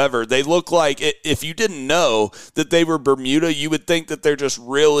whatsoever. They look like, if you didn't know that they were Bermuda, you would think that they're just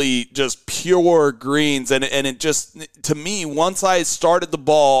really just pure greens. And it just, to me, once I started the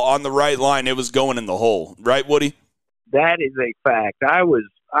ball on the right line, it was going in the hole. Right, Woody? That is a fact. I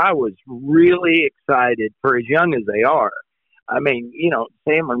was really excited for as young as they are. I mean,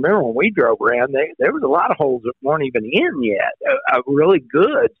 Sam, remember when we drove around, there was a lot of holes that weren't even in yet, really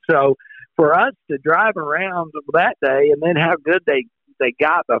good. So for us to drive around that day and then how good they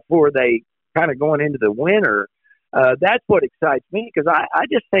got before they kind of going into the winter, that's what excites me because I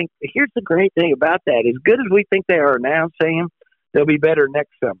just think here's the great thing about that. As good as we think they are now, Sam, they'll be better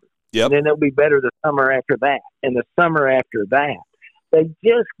next summer. Yep. And then they'll be better the summer after that and the summer after that. They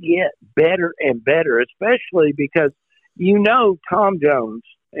just get better and better, especially because Tom Jones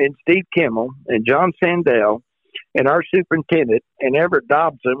and Steve Kimmel and John Sandell and our superintendent and Everett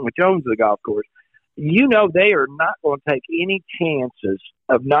Dobson, which owns the golf course, they are not going to take any chances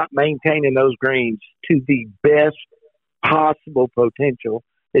of not maintaining those greens to the best possible potential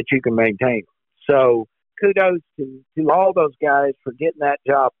that you can maintain. So kudos to all those guys for getting that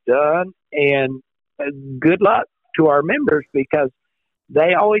job done, and good luck to our members, because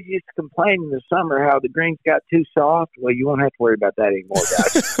they always used to complain in the summer how the greens got too soft. Well, you won't have to worry about that anymore,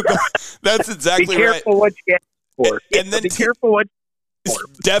 guys. That's exactly right. Be careful what you ask for. And then be careful what you ask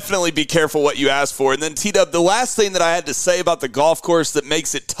for. Definitely be careful what you ask for. And then, T-Dub, the last thing that I had to say about the golf course that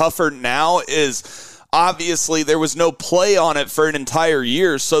makes it tougher now is obviously there was no play on it for an entire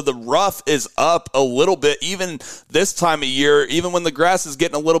year, so the rough is up a little bit, even this time of year, even when the grass is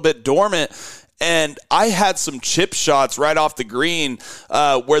getting a little bit dormant. And I had some chip shots right off the green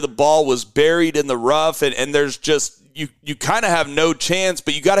where the ball was buried in the rough, and there's just you kind of have no chance,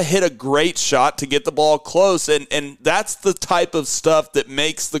 but you got to hit a great shot to get the ball close, and that's the type of stuff that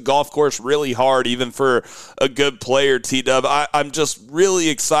makes the golf course really hard, even for a good player, T-Dub. I'm just really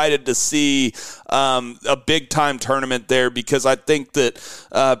excited to see a big-time tournament there, because I think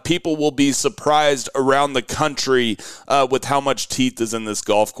that people will be surprised around the country with how much teeth is in this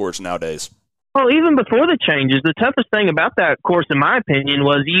golf course nowadays. Well, even before the changes, the toughest thing about that course, in my opinion,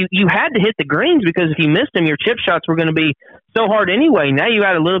 was you had to hit the greens, because if you missed them, your chip shots were going to be so hard anyway. Now you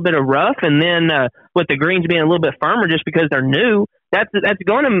had a little bit of rough, and then with the greens being a little bit firmer just because they're new, that's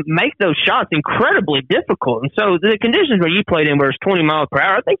going to make those shots incredibly difficult. And so the conditions where you played in, where it's 20 miles per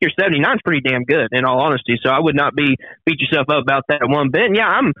hour, I think your 79 is pretty damn good, in all honesty. So I would not beat yourself up about that one bit. And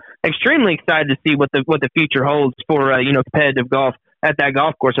yeah, I'm extremely excited to see what the future holds for competitive golf at that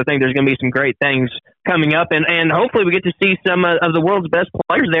golf course. I think there's going to be some great things coming up, and hopefully we get to see some of the world's best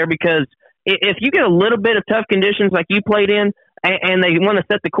players there, because if you get a little bit of tough conditions like you played in, and they want to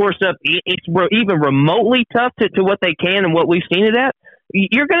set the course up, it's even remotely tough to what they can and what we've seen it at,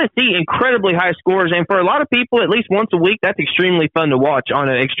 you're going to see incredibly high scores. And for a lot of people, at least once a week, that's extremely fun to watch on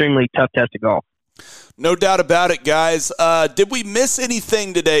an extremely tough test of golf. No doubt about it, guys. Did we miss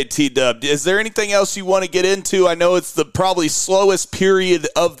anything today, T-Dub? Is there anything else you want to get into? I know it's the probably slowest period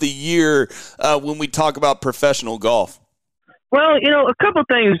of the year when we talk about professional golf. Well, a couple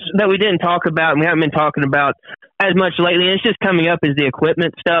things that we didn't talk about, and we haven't been talking about as much lately, and it's just coming up, is the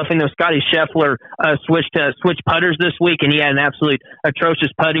equipment stuff. Scotty Scheffler switched putters this week, and he had an absolute atrocious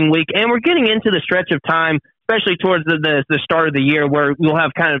putting week. And we're getting into the stretch of time, especially towards the start of the year, where we'll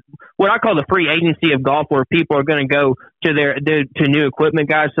have kind of what I call the free agency of golf, where people are going to go to new equipment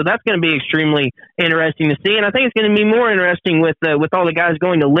guys. So that's going to be extremely interesting to see. And I think it's going to be more interesting with all the guys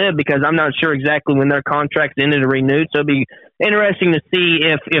going to live, because I'm not sure exactly when their contracts ended or renewed. So it'll be interesting to see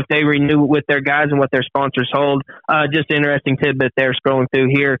if they renew with their guys and what their sponsors hold. Just interesting tidbit there scrolling through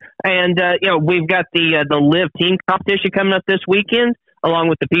here. And, we've got the live team competition coming up this weekend, along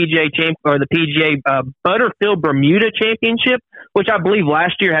with the PGA Butterfield Bermuda Championship, which I believe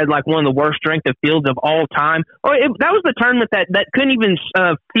last year had like one of the worst strength of fields of all time. That was the tournament that couldn't even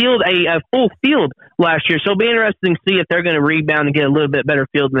field a full field last year. So it'll be interesting to see if they're going to rebound and get a little bit better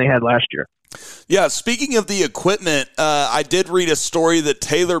field than they had last year. Yeah, speaking of the equipment, I did read a story that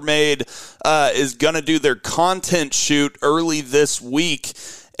Taylormade is going to do their content shoot early this week.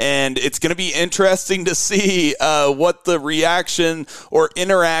 And it's going to be interesting to see what the reaction or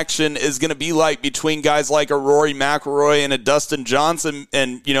interaction is going to be like between guys like a Rory McIlroy and a Dustin Johnson,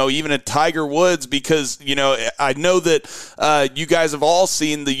 and even a Tiger Woods, because I know that you guys have all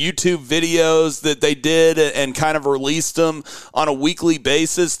seen the YouTube videos that they did and kind of released them on a weekly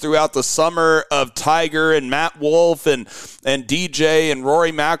basis throughout the summer of Tiger and Matt Wolff and DJ and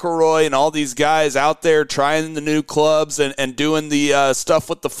Rory McIlroy and all these guys out there trying the new clubs and doing the stuff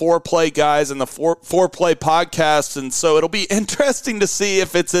with the Foreplay guys and the Foreplay podcast. And so it'll be interesting to see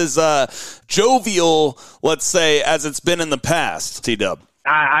if it's as jovial, let's say, as it's been in the past, T-Dub.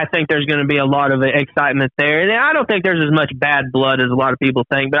 I think there's going to be a lot of excitement there. And I don't think there's as much bad blood as a lot of people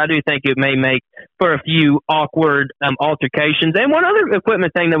think, but I do think it may make for a few awkward altercations. And one other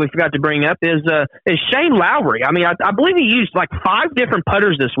equipment thing that we forgot to bring up is Shane Lowry. I mean, I believe he used like 5 different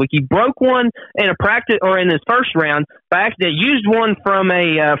putters this week. He broke one in a practice or in his first round by accident, used one from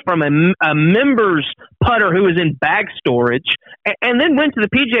a member's putter who was in bag storage, and then went to the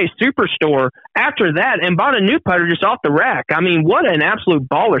PGA Superstore after that and bought a new putter just off the rack. I mean, what an absolute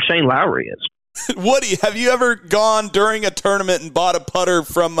baller Shane Lowry is. Woody, have you ever gone during a tournament and bought a putter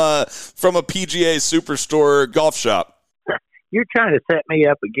from a PGA Superstore golf shop? You're trying to set me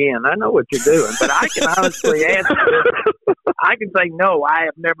up again. I know what you're doing, but I can honestly answer. I can say, no, I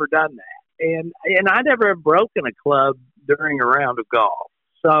have never done that. And I never have broken a club during a round of golf.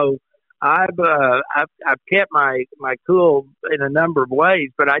 So I've kept my cool in a number of ways,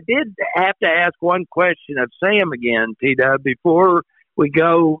 but I did have to ask one question of Sam again, T-Dub, before we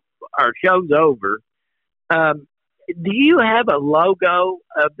go. Our show's over. Do you have a logo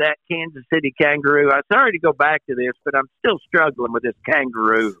of that Kansas City Kangaroo? I'm sorry to go back to this, but I'm still struggling with this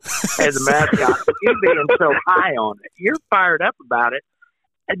kangaroo as a mascot. You being so high on it, you're fired up about it.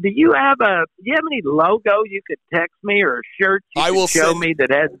 Do you have any logo you could text me or a shirt you could show me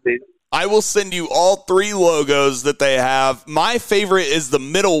that has the? I will send you all 3 logos that they have. My favorite is the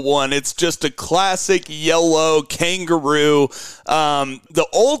middle one. It's just a classic yellow kangaroo. The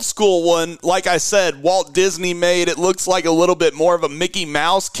old school one, like I said, Walt Disney made. It looks like a little bit more of a Mickey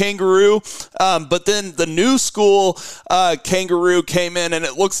Mouse kangaroo. But then the new school kangaroo came in, and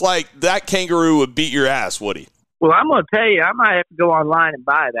it looks like that kangaroo would beat your ass, Woody. Well, I'm going to tell you, I might have to go online and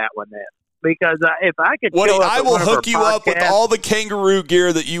buy that one then. Because if I could Woody, show up I will hook you up with all the kangaroo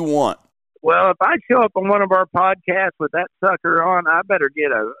gear that you want. Well, if I show up on one of our podcasts with that sucker on, I better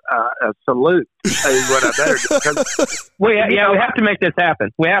get a salute. Is what I better do. We have to make this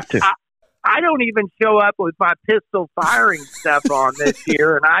happen. We have to. I don't even show up with my pistol firing stuff on this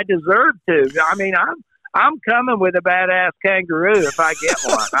year, and I deserve to. I mean, I'm coming with a badass kangaroo if I get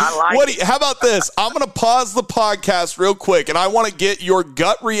one. I like Woody, it. how about this? I'm going to pause the podcast real quick, and I want to get your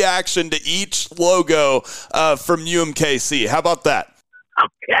gut reaction to each logo from UMKC. How about that?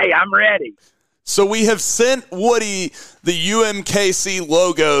 Okay, I'm ready. So we have sent Woody the UMKC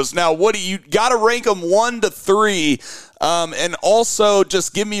logos. Now, Woody, you got to rank them 1 to 3, and also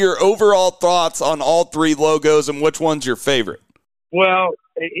just give me your overall thoughts on all 3 logos and which one's your favorite. Well,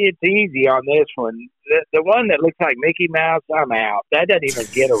 it's easy on this one. The one that looks like Mickey Mouse, I'm out. That doesn't even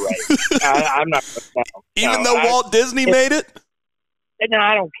get a rate. I'm not going to. Even though Walt Disney made it? No,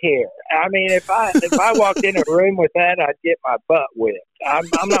 I don't care. I mean, if I walked in a room with that, I'd get my butt whipped. I'm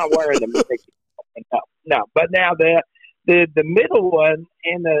not wearing the Mickey. No. But now the middle one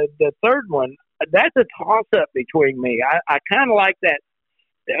and the third one, that's a toss up between me. I kind of like that.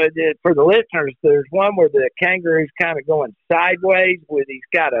 For the listeners, there's one where the kangaroo's kind of going sideways with he's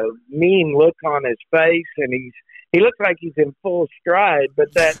got a mean look on his face and he looks like he's in full stride.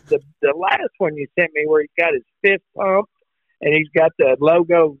 But the last one you sent me where he's got his fist pumped and he's got the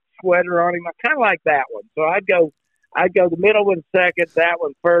logo sweater on him, I kind of like that one. So I'd go the middle one second, that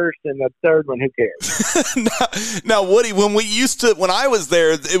one first, and the third one, who cares? now, Woody, when I was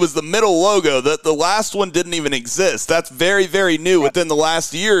there, it was the middle logo. The last one didn't even exist. That's very, very new within the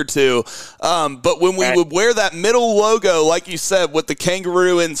last year or two. But when we would wear that middle logo, like you said, with the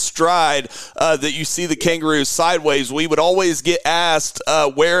kangaroo in stride, that you see the kangaroo sideways, we would always get asked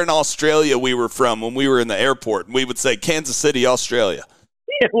where in Australia we were from when we were in the airport. And we would say, Kansas City, Australia.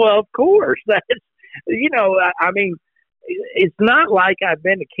 Yeah, well, of course. That's, I mean, it's not like I've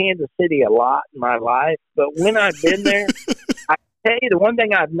been to Kansas City a lot in my life, but when I've been there, I tell you, the one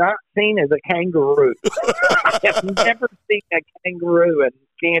thing I've not seen is a kangaroo. I have never seen a kangaroo in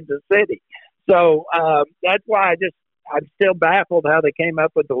Kansas City. So that's why I'm still baffled how they came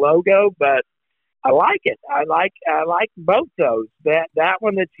up with the logo, but I like it. I like both those. That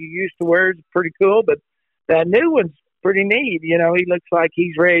one that you used to wear is pretty cool, but that new one's pretty neat. He looks like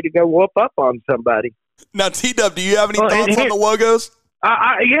he's ready to go whoop up on somebody. Now, T-Dub, do you have any thoughts on the logos?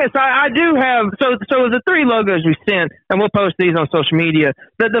 Yes, I do have. So the 3 logos we sent, and we'll post these on social media.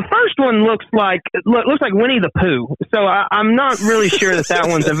 The first one looks like Winnie the Pooh. So I'm not really sure that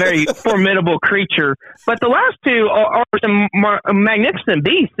one's a very formidable creature. But the last 2 are some magnificent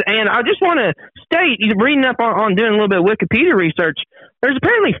beasts. And I just want to state, reading up on doing a little bit of Wikipedia research, there's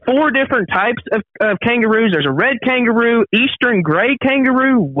apparently 4 different types of kangaroos. There's a red kangaroo, eastern gray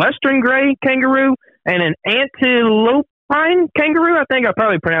kangaroo, western gray kangaroo, and an antelope kangaroo. I think I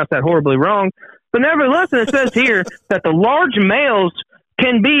probably pronounced that horribly wrong. But nevertheless, it says here that the large males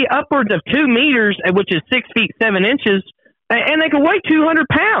can be upwards of 2 meters, which is 6 feet 7 inches, and they can weigh 200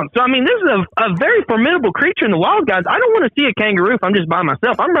 pounds. So, I mean, this is a very formidable creature in the wild, guys. I don't want to see a kangaroo if I'm just by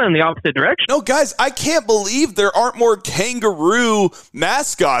myself. I'm running the opposite direction. No, guys, I can't believe there aren't more kangaroo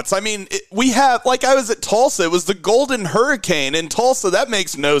mascots. I mean, we have, like I was at Tulsa, it was the Golden Hurricane in Tulsa. That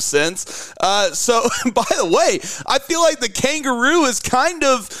makes no sense. So, by the way, I feel like the kangaroo is kind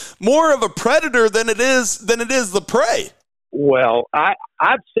of more of a predator than it is the prey. Well,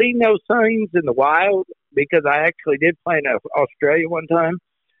 I've seen those things in the wild because I actually did play in Australia one time.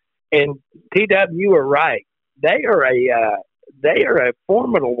 And TW, you were right. They are a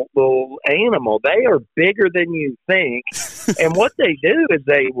formidable animal. They are bigger than you think. And what they do is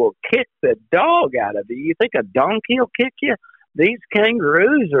they will kick the dog out of you. You think a donkey will kick you? These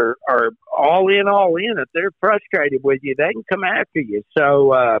kangaroos are all in. If they're frustrated with you, they can come after you.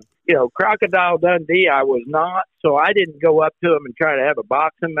 So Crocodile Dundee, I was not, so I didn't go up to him and try to have a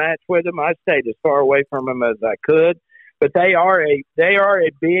boxing match with him. I stayed as far away from him as I could. But they are a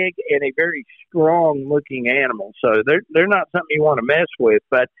big and a very strong looking animal, so they're not something you want to mess with.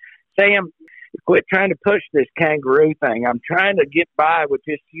 But Sam, quit trying to push this kangaroo thing. I'm trying to get by with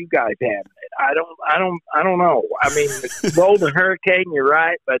just you guys having it. I don't know. I mean, Golden Hurricane, you're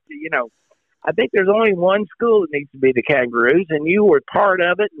right, but I think there's only one school that needs to be the Kangaroos, and you were part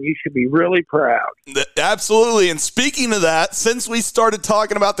of it, and you should be really proud. Absolutely. And speaking of that, since we started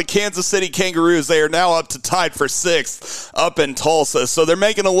talking about the Kansas City Kangaroos, they are now up to tied for 6th up in Tulsa. So they're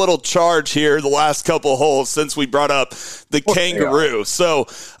making a little charge here the last couple holes since we brought up the Kangaroo. So,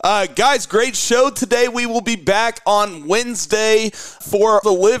 guys, great show today. We will be back on Wednesday for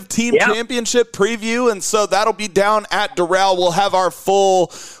the Live Team Championship preview, and so that'll be down at Doral. We'll have our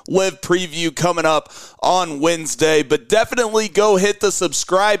full Live preview coming up on Wednesday, but definitely go hit the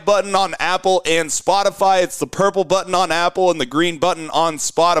subscribe button on Apple and Spotify. It's the purple button on Apple and the green button on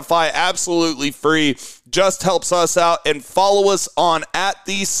Spotify. Absolutely free. Just helps us out. And follow us on at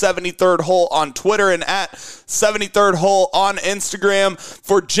the 73rd Hole on Twitter and at 73rd Hole on Instagram.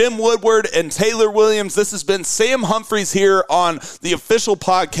 For Jim Woodward and Taylor Williams, this has been Sam Humphreys here on the official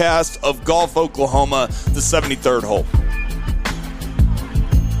podcast of Golf Oklahoma, the 73rd Hole.